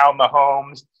knowing how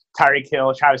Mahomes, Tyreek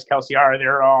Hill, Travis Kelce are.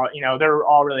 They're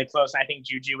all really close. And I think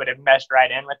Juju would have meshed right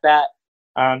in with that.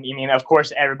 Of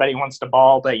course, everybody wants the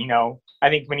ball, but, I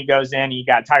think when he goes in, you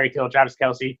got Tyreek Hill, Travis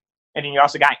Kelce, and then you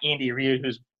also got Andy Reid,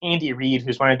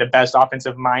 who's one of the best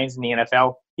offensive minds in the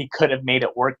NFL. He could have made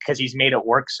it work because he's made it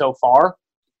work so far.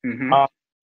 Mm-hmm.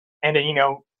 And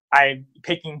then, I'm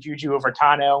picking Juju over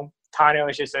Tano. Tano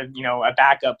is just a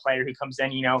backup player who comes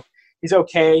in, he's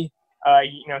okay.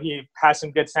 He has some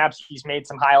good snaps. He's made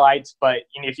some highlights, but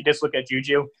if you just look at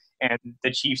Juju and the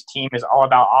Chiefs team is all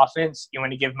about offense, you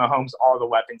want to give Mahomes all the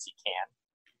weapons he can.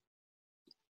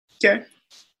 Okay.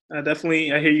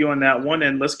 Definitely, I hear you on that one,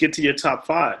 and let's get to your top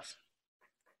 5.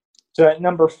 So at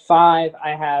number 5,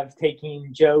 I have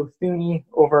taking Joe Thuney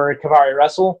over Kavari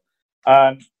Russell.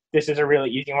 This is a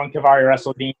really easy one. Kavari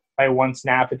Russell didn't play 1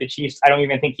 snap with the Chiefs. I don't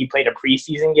even think he played a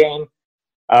preseason game.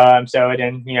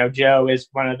 Joe is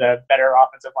one of the better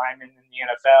offensive linemen in the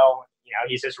NFL.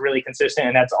 He's just really consistent,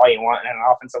 and that's all you want in an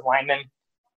offensive lineman.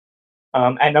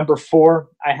 At number 4,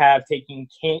 I have taking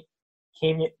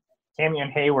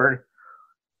Cameron Hayward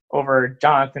over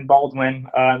Jonathan Baldwin.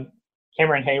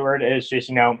 Cameron Hayward is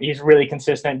just, he's really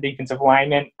consistent defensive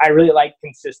lineman. I really like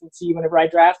consistency whenever I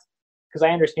draft, because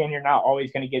I understand you're not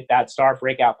always going to get that star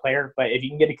breakout player, but if you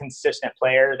can get a consistent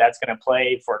player that's going to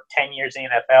play for 10 years in the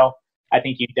NFL, I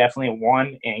think you definitely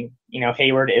won. And,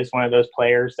 Hayward is one of those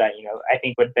players that, I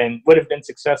think would have been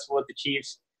successful with the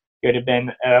Chiefs. He would have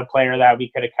been a player that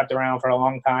we could have kept around for a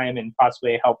long time and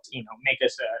possibly helped, make a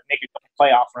couple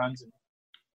playoff runs in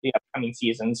the upcoming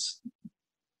seasons.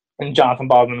 And Jonathan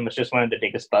Baldwin was just one of the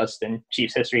biggest busts in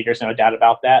Chiefs history. There's no doubt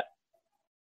about that.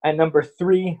 At number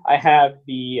 3, I have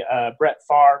the Brett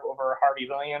Favre over Harvey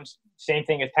Williams. Same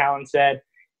thing as Talon said.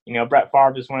 Brett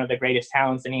Favre is one of the greatest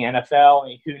talents in the NFL.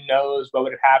 And who knows what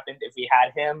would have happened if we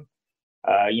had him.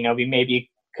 We maybe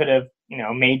could have,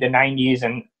 made the 90s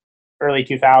and early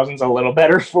 2000s a little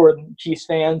better for Chiefs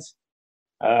fans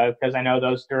because I know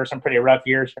there were some pretty rough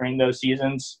years during those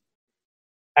seasons.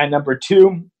 At number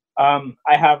 2, I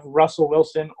have Russell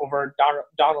Wilson over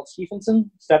Donald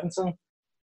Stephenson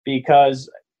because,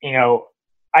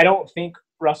 I don't think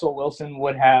Russell Wilson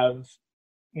would have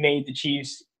made the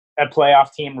Chiefs a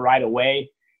playoff team right away,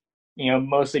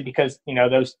 mostly because,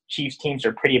 those Chiefs teams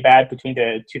are pretty bad between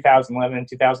the 2011 and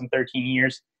 2013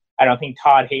 years. I don't think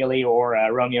Todd Haley or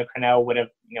Romeo Crennel would have,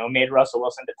 made Russell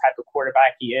Wilson the type of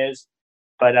quarterback he is.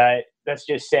 But let's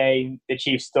just say the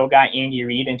Chiefs still got Andy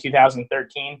Reid in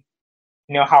 2013.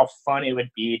 You know how fun it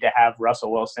would be to have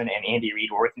Russell Wilson and Andy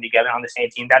Reid working together on the same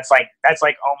team. That's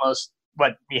like almost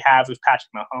what we have with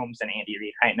Patrick Mahomes and Andy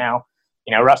Reid right now.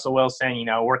 Russell Wilson,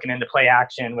 working into play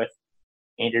action with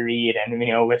Andy Reid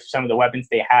and, with some of the weapons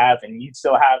they have. And you'd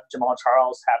still have Jamal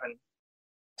Charles having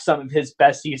some of his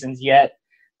best seasons yet.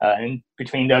 And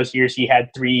between those years, he had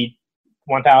 3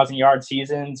 1,000-yard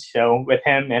seasons. So with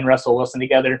him and Russell Wilson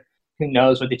together, who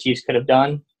knows what the Chiefs could have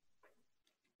done.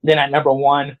 Then at number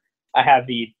 1, I have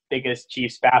the biggest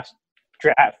Chiefs draft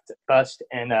bust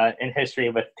in history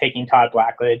with taking Todd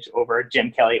Blackledge over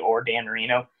Jim Kelly or Dan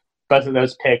Marino. Both of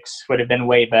those picks would have been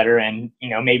way better, and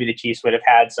maybe the Chiefs would have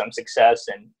had some success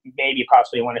and maybe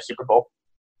possibly won a Super Bowl.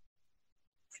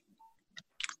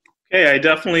 Okay, I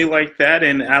definitely like that,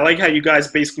 and I like how you guys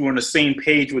basically were on the same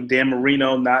page with Dan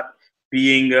Marino not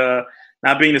being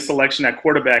the selection at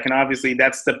quarterback, and obviously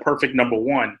that's the perfect number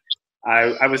 1.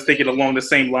 I was thinking along the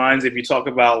same lines. If you talk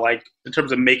about like in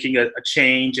terms of making a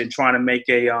change and trying to make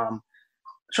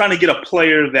trying to get a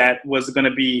player that was going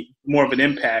to be more of an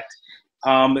impact.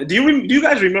 Do you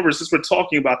guys remember, since we're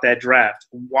talking about that draft,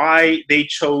 why they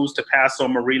chose to pass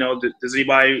on Marino? Does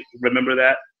anybody remember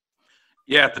that?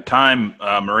 Yeah, at the time,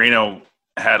 Marino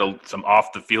had some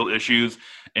off-the-field issues,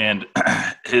 and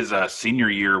his senior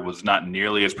year was not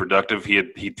nearly as productive.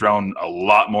 He'd thrown a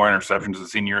lot more interceptions the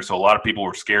senior year, so a lot of people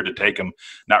were scared to take him,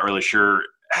 not really sure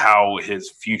how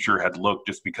his future had looked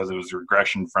just because it was a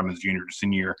regression from his junior to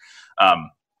senior year.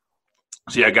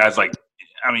 So, yeah, guys,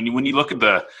 when you look at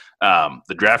the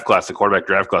draft class, the quarterback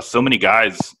draft class, so many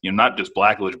guys, not just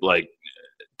Blackledge, but like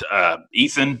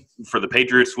Eason for the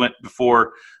Patriots went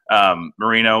before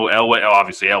Marino.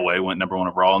 Obviously Elway went number 1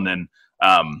 overall, and then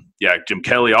Jim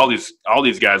Kelly. All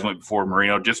these guys went before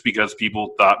Marino just because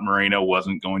people thought Marino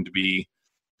wasn't going to be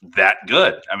that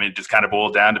good. It just kind of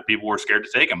boiled down to people were scared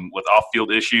to take him with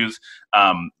off-field issues.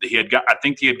 I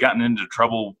think he had gotten into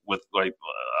trouble with like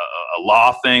a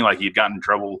law thing, like he had gotten in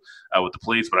trouble with the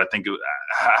police, but I think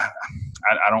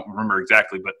I don't remember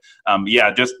exactly. But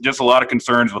just a lot of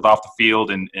concerns with off the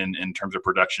field and in terms of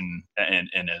production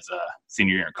in his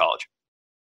senior year in college.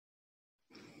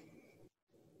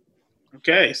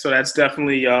 Okay, so that's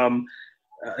definitely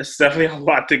it's definitely a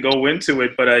lot to go into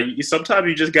it, but sometimes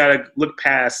you just gotta look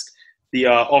past the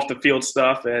off the field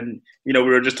stuff, and we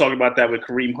were just talking about that with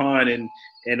Kareem Hunt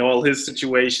and all his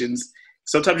situations.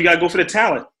 Sometimes you gotta go for the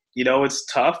talent. It's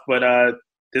tough, but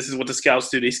this is what the scouts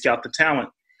do. They scout the talent.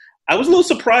 I was a little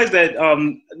surprised that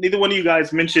neither one of you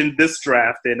guys mentioned this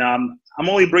draft, and I'm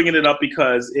only bringing it up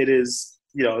because it is,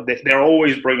 they're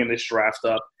always bringing this draft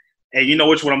up, and you know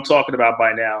which one I'm talking about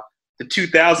by now, the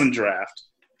 2000 draft.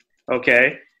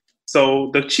 Okay,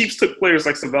 so the Chiefs took players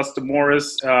like Sylvester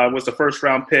Morris was the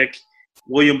first-round pick,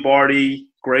 William Barty,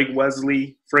 Greg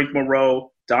Wesley, Frank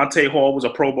Moreau, Dante Hall was a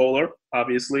Pro Bowler,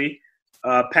 obviously,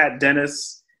 Pat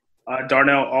Dennis,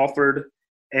 Darnell Alford,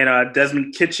 and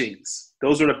Desmond Kitchings.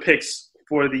 Those were the picks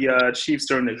for the Chiefs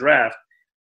during the draft.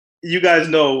 You guys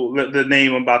know the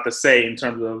name I'm about to say in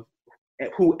terms of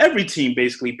who every team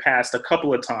basically passed a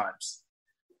couple of times,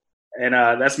 and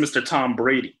that's Mr. Tom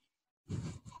Brady.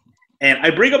 And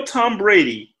I bring up Tom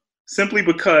Brady simply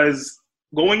because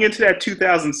going into that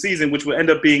 2000 season, which would end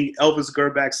up being Elvis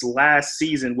Gerbach's last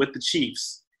season with the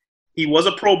Chiefs, he was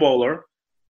a Pro Bowler.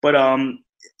 But,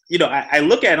 I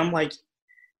look at him like,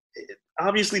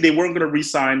 obviously they weren't going to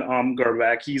re-sign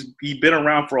Gerbach. He'd been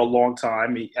around for a long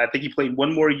time. I think he played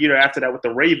one more year after that with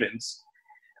the Ravens.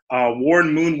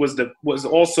 Warren Moon was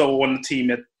also on the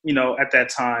team at that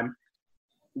time.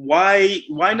 Why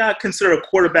not consider a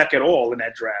quarterback at all in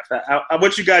that draft? I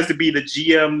want you guys to be the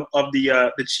GM of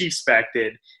the Chiefs back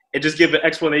then and just give an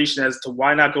explanation as to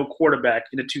why not go quarterback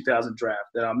in the 2000 draft.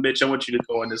 Mitch, I want you to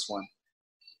go on this one.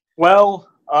 Well,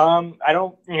 I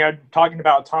don't, talking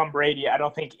about Tom Brady, I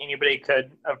don't think anybody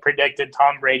could have predicted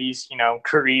Tom Brady's,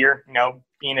 career,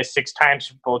 being a 6-time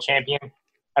Super Bowl champion.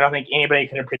 I don't think anybody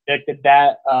could have predicted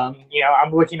that.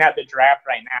 I'm looking at the draft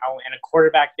right now, and a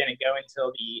quarterback didn't go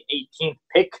until the 18th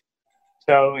pick.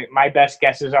 So my best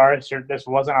guesses are this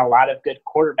wasn't a lot of good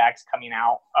quarterbacks coming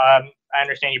out. I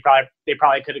understand they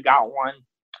probably could have got one,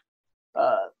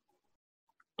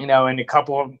 in a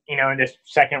couple of, in the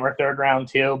second or third round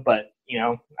too. But,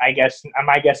 I guess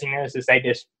my guessing is they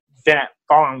just didn't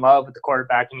fall in love with the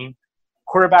quarterback. I mean,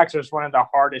 quarterbacks are one of the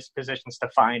hardest positions to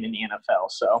find in the NFL.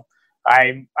 So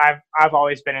I've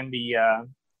always been in the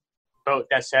boat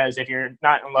that says if you're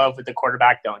not in love with the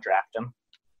quarterback, don't draft him.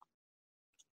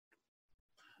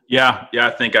 Yeah,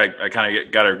 I think I kind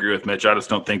of got to agree with Mitch. I just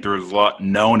don't think there was a lot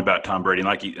known about Tom Brady,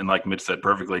 and like Mitch said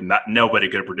perfectly, nobody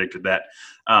could have predicted that.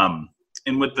 And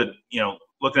with the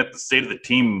looking at the state of the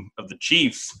team of the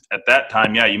Chiefs at that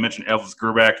time, yeah, you mentioned Elvis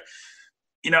Grbac.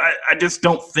 I just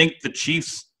don't think the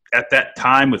Chiefs at that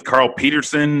time with Carl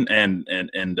Peterson and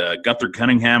Gunther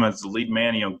Cunningham as the lead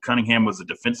man. Cunningham was a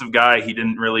defensive guy. He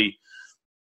didn't really.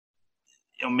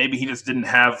 Maybe he just didn't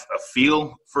have a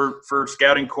feel for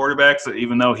scouting quarterbacks,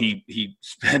 even though he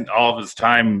spent all of his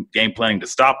time game planning to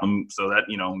stop them. So that,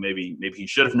 maybe he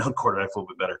should have known quarterbacks a little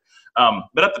bit better.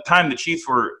 But at the time, the Chiefs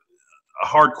were a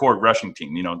hardcore rushing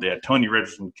team. They had Tony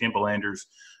Richardson, Kimball Andrews,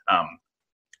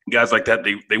 guys like that.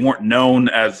 They weren't known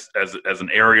as an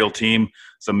aerial team.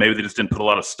 So maybe they just didn't put a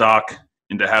lot of stock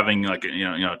into having like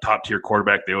a top tier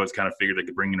quarterback. They always kind of figured they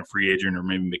could bring in a free agent or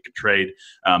maybe make a trade.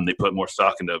 They put more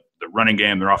stock into the running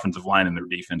game, their offensive line, and their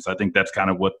defense. I think that's kind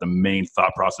of what the main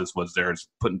thought process was there, is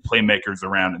putting playmakers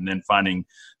around and then finding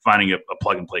a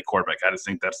plug and play quarterback. I just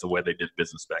think that's the way they did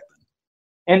business back then.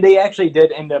 And they actually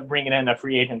did end up bringing in a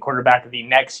free agent quarterback the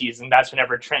next season. That's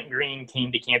whenever Trent Green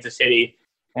came to Kansas City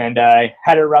and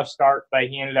had a rough start, but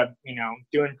he ended up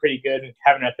doing pretty good and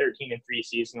having a 13-3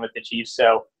 season with the Chiefs.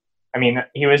 So I mean,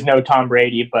 he was no Tom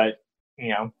Brady, but,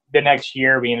 the next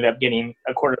year we ended up getting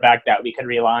a quarterback that we could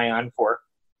rely on for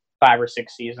 5 or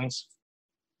 6 seasons.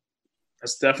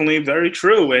 That's definitely very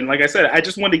true. And like I said, I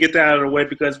just wanted to get that out of the way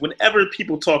because whenever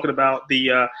people talking about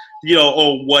the,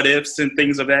 what ifs and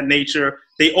things of that nature,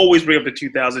 they always bring up the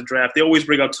 2000 draft. They always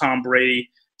bring up Tom Brady.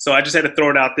 So I just had to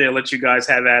throw it out there and let you guys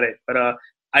have at it. But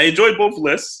I enjoyed both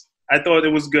lists. I thought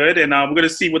it was good. And we're going to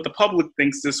see what the public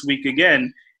thinks this week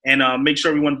again. And make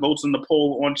sure everyone votes in the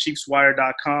poll on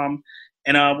ChiefsWire.com.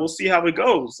 And we'll see how it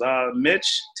goes.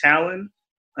 Mitch, Talon,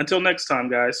 until next time,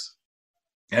 guys.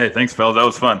 Hey, thanks, fellas. That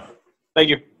was fun. Thank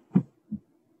you.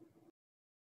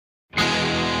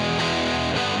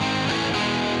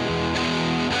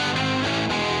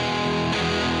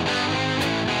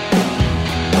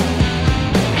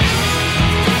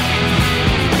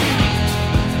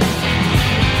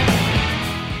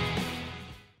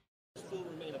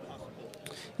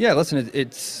 Yeah, listen,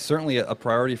 it's certainly a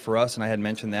priority for us, and I had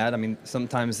mentioned that. I mean,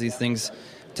 sometimes these things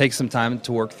take some time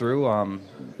to work through.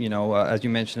 As you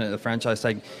mentioned, the franchise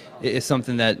tag is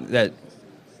something that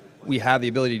we have the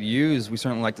ability to use. We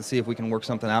certainly like to see if we can work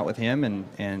something out with him,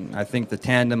 and I think the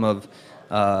tandem of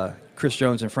Chris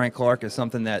Jones and Frank Clark is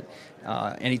something that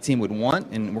any team would want,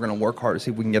 and we're going to work hard to see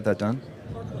if we can get that done.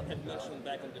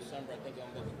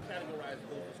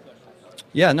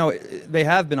 Yeah, no, they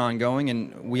have been ongoing,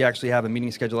 and we actually have a meeting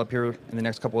scheduled up here in the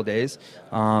next couple of days.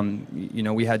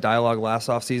 We had dialogue last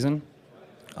offseason.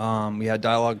 We had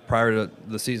dialogue prior to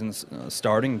the season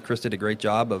starting. Chris did a great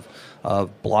job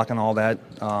of blocking all that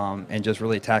and just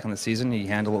really attacking the season. He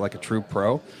handled it like a true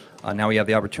pro. Now we have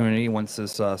the opportunity, once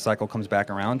this cycle comes back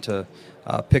around, to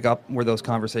pick up where those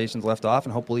conversations left off,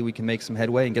 and hopefully we can make some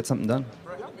headway and get something done.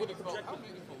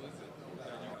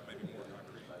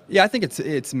 Yeah, I think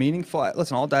it's meaningful.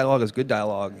 Listen, all dialogue is good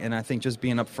dialogue, and I think just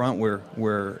being upfront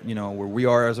where we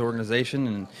are as an organization,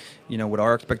 and what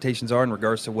our expectations are in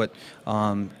regards to what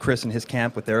Chris and his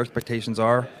camp, what their expectations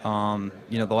are.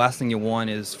 The last thing you want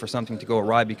is for something to go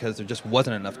awry because there just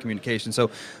wasn't enough communication.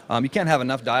 So you can't have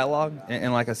enough dialogue,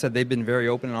 and like I said, they've been very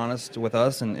open and honest with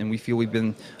us, and we feel we've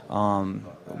been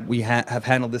have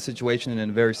handled this situation in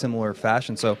a very similar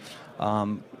fashion. So.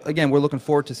 Again, we're looking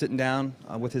forward to sitting down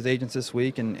with his agents this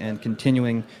week and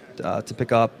continuing to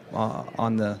pick up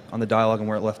on the dialogue and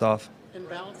where it left off. In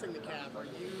balancing the cap, are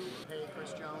you paying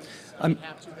Chris Jones? Do you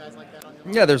have 2 guys like that on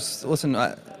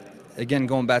your again,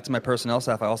 going back to my personnel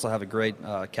staff, I also have a great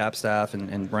cap staff,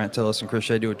 and Brant Tillis and Chris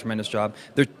Shea do a tremendous job.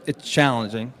 It's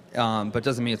challenging, but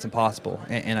doesn't mean it's impossible.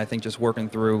 And I think just working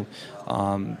through,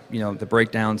 the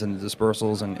breakdowns and the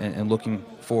dispersals and looking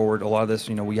forward, a lot of this,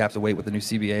 we have to wait with the new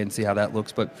CBA and see how that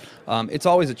looks. But it's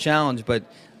always a challenge, but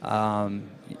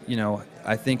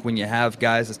I think when you have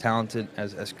guys as talented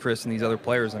as Chris and these other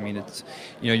players, I mean, it's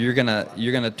you're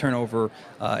gonna turn over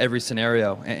every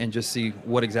scenario and just see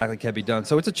what exactly can be done.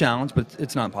 So it's a challenge, but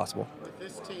it's not impossible. With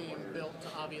this team built to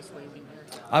obviously be here.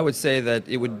 I would say that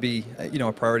it would be,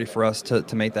 a priority for us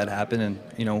to make that happen.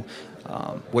 And,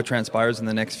 what transpires in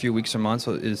the next few weeks or months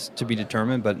is to be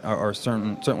determined, but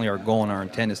certainly our goal and our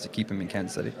intent is to keep him in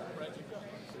Kansas City.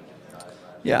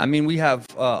 Yeah, I mean, we have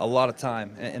a lot of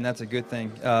time, and that's a good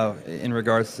thing in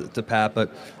regards to Pat.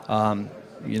 But I'm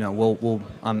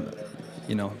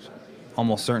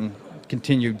almost certain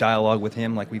continue dialogue with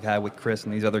him like we've had with Chris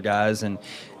and these other guys, and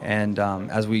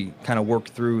as we kind of work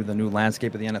through the new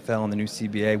landscape of the NFL and the new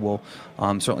CBA, we'll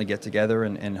certainly get together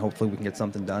and hopefully we can get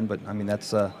something done. But I mean,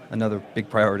 that's another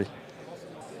big priority.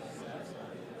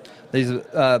 He's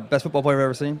the best football player I've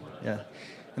ever seen. Yeah,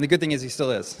 and the good thing is he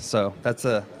still is. So that's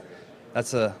a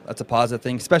positive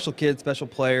thing. Special kid, special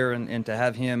player, and to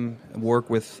have him work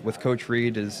with Coach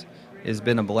Reed has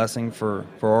been a blessing for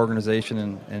our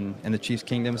organization and the Chiefs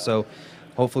Kingdom. So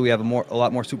hopefully we have a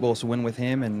lot more Super Bowls to win with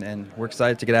him, and we're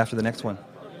excited to get after the next one.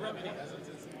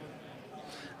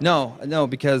 No,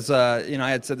 because I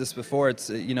had said this before. It's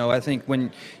I think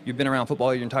when you've been around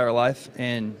football your entire life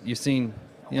and you've seen,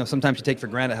 sometimes you take for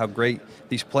granted how great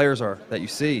these players are that you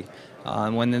see.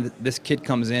 And when this kid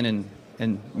comes in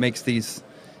and makes these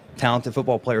talented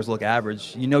football players look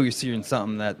average, you're seeing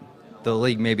something that the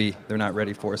league maybe they're not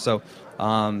ready for. So,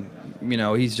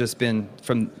 he's just been,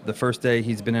 from the first day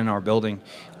he's been in our building,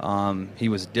 he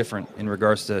was different in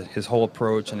regards to his whole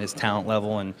approach and his talent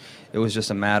level, and it was just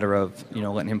a matter of,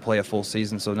 letting him play a full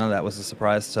season. So none of that was a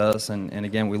surprise to us, and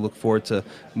again, we look forward to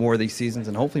more of these seasons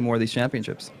and hopefully more of these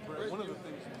championships.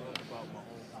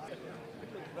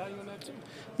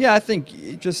 Yeah, I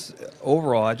think just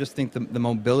overall, I just think the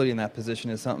mobility in that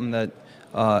position is something that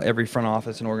every front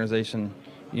office and organization,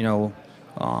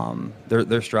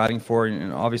 they're striving for.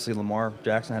 And obviously Lamar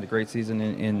Jackson had a great season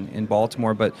in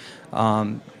Baltimore, but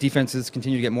defenses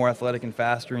continue to get more athletic and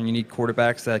faster, and you need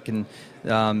quarterbacks that can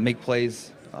make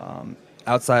plays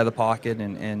outside of the pocket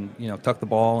and tuck the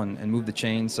ball and move the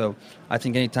chains. So I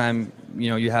think anytime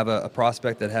you have a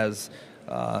prospect that has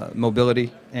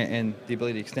mobility and the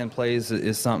ability to extend plays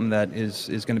is something that is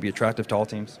going to be attractive to all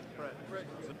teams.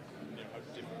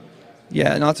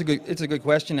 Yeah, no, it's a good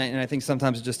question, and I think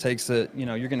sometimes it just takes you're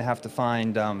going to have to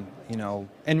find,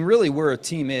 and really where a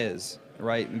team is,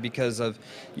 right? Because of,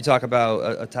 you talk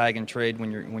about a tag and trade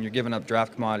when you're giving up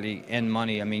draft commodity and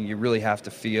money. I mean, you really have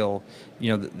to feel,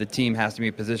 the team has to be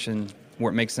in a position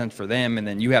where it makes sense for them, and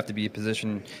then you have to be in a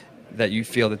position that you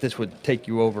feel that this would take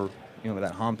you over,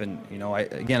 that hump. And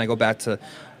I go back to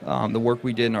the work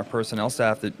we did in our personnel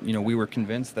staff, that we were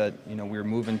convinced that we were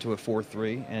moving to a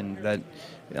 4-3, and that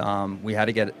we had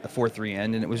to get a 4-3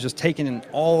 end, and it was just taking in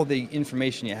all the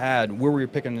information you had, where we were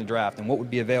picking in the draft and what would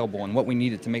be available and what we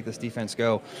needed to make this defense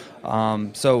go.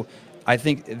 So I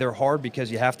think they're hard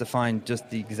because you have to find just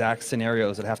the exact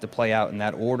scenarios that have to play out in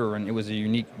that order, and it was a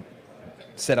unique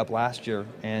setup last year,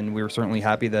 and we were certainly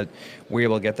happy that we were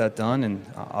able to get that done. And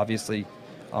obviously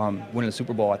winning the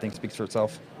Super Bowl, I think, speaks for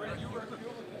itself.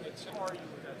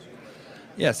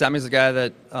 Yeah, Sammy's a guy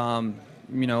that,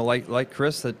 like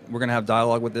Chris, that we're going to have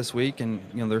dialogue with this week. And,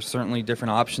 there's certainly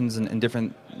different options and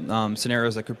different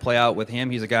scenarios that could play out with him.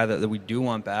 He's a guy that we do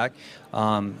want back.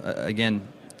 Again,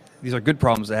 these are good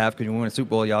problems to have, because when you win a Super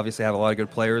Bowl, you obviously have a lot of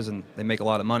good players and they make a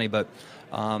lot of money. But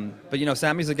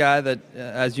Sammy's a guy that,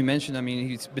 as you mentioned, I mean,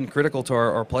 he's been critical to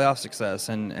our playoff success,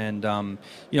 and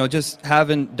just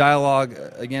having dialogue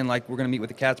again. Like, we're going to meet with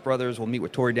the Katz brothers, we'll meet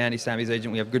with Tory Dandy, Sammy's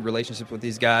agent. We have good relationships with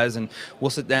these guys, and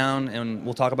we'll sit down and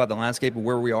we'll talk about the landscape of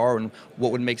where we are and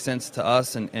what would make sense to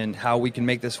us and how we can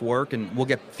make this work. And we'll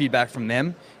get feedback from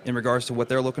them in regards to what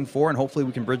they're looking for, and hopefully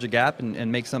we can bridge a gap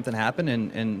and make something happen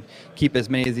and keep as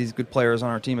many of these good players on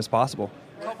our team as possible.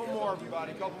 Couple more,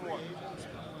 everybody. Couple more.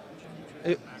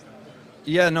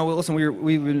 Listen,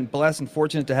 we've been blessed and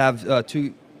fortunate to have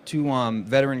two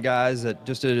veteran guys that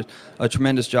just did a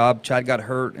tremendous job. Chad got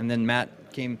hurt, and then Matt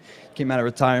came out of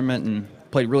retirement and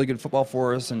played really good football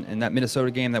for us. And that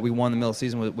Minnesota game that we won in the middle of the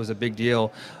season was a big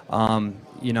deal.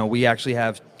 We actually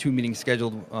have 2 meetings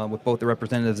scheduled with both the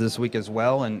representatives this week as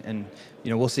well, and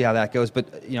we'll see how that goes. But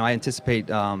I anticipate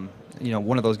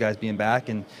one of those guys being back,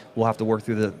 and we'll have to work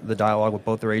through the dialogue with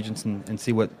both their agents and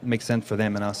see what makes sense for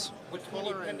them and us. With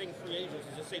 20 pending free agents,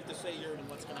 is it safe to say you're in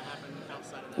what's going to happen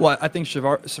outside of that? Well, I think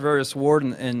Shavarius Ward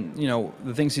and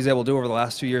the things he's able to do over the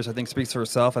last 2 years, I think speaks for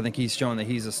herself. I think he's shown that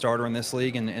he's a starter in this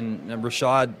league, and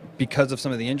Rashad, because of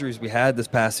some of the injuries we had this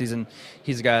past season,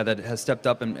 he's a guy that has stepped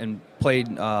up and played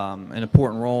an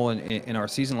important role in our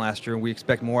season last year, and we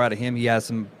expect more out of him. He has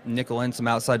some nickel and some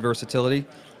outside versatility.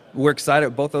 We're excited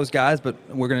with both those guys, but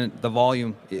the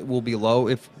volume will be low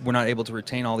if we're not able to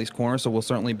retain all these corners. So we'll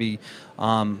certainly be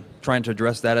trying to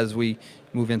address that as we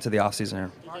move into the offseason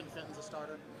here. Do you think Fenton's a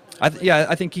starter?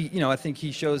 I think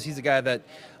he shows he's a guy that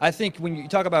I think when you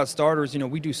talk about starters,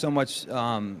 we do so much.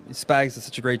 Spags does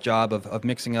such a great job of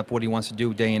mixing up what he wants to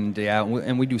do day in and day out,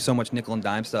 and we do so much nickel and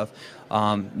dime stuff.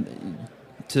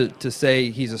 To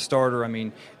say he's a starter, I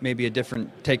mean, maybe a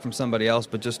different take from somebody else,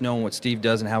 but just knowing what Steve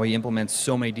does and how he implements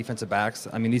so many defensive backs,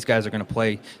 I mean, these guys are going to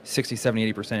play 60,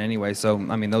 70, 80% anyway. So,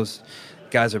 I mean, those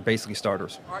guys are basically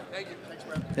starters. All right, thank you. Thanks,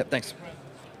 Brett. Yep, thanks.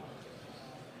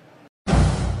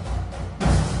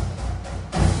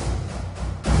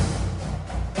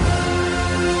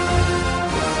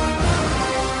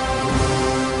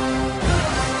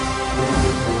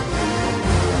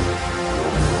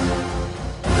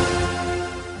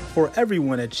 For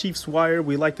everyone at Chiefs Wire,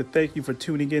 we'd like to thank you for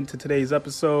tuning in to today's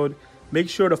episode. Make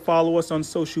sure to follow us on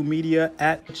social media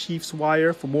at Chiefs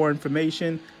Wire for more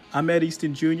information. I'm Ed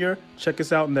Easton Jr. Check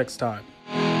us out next time.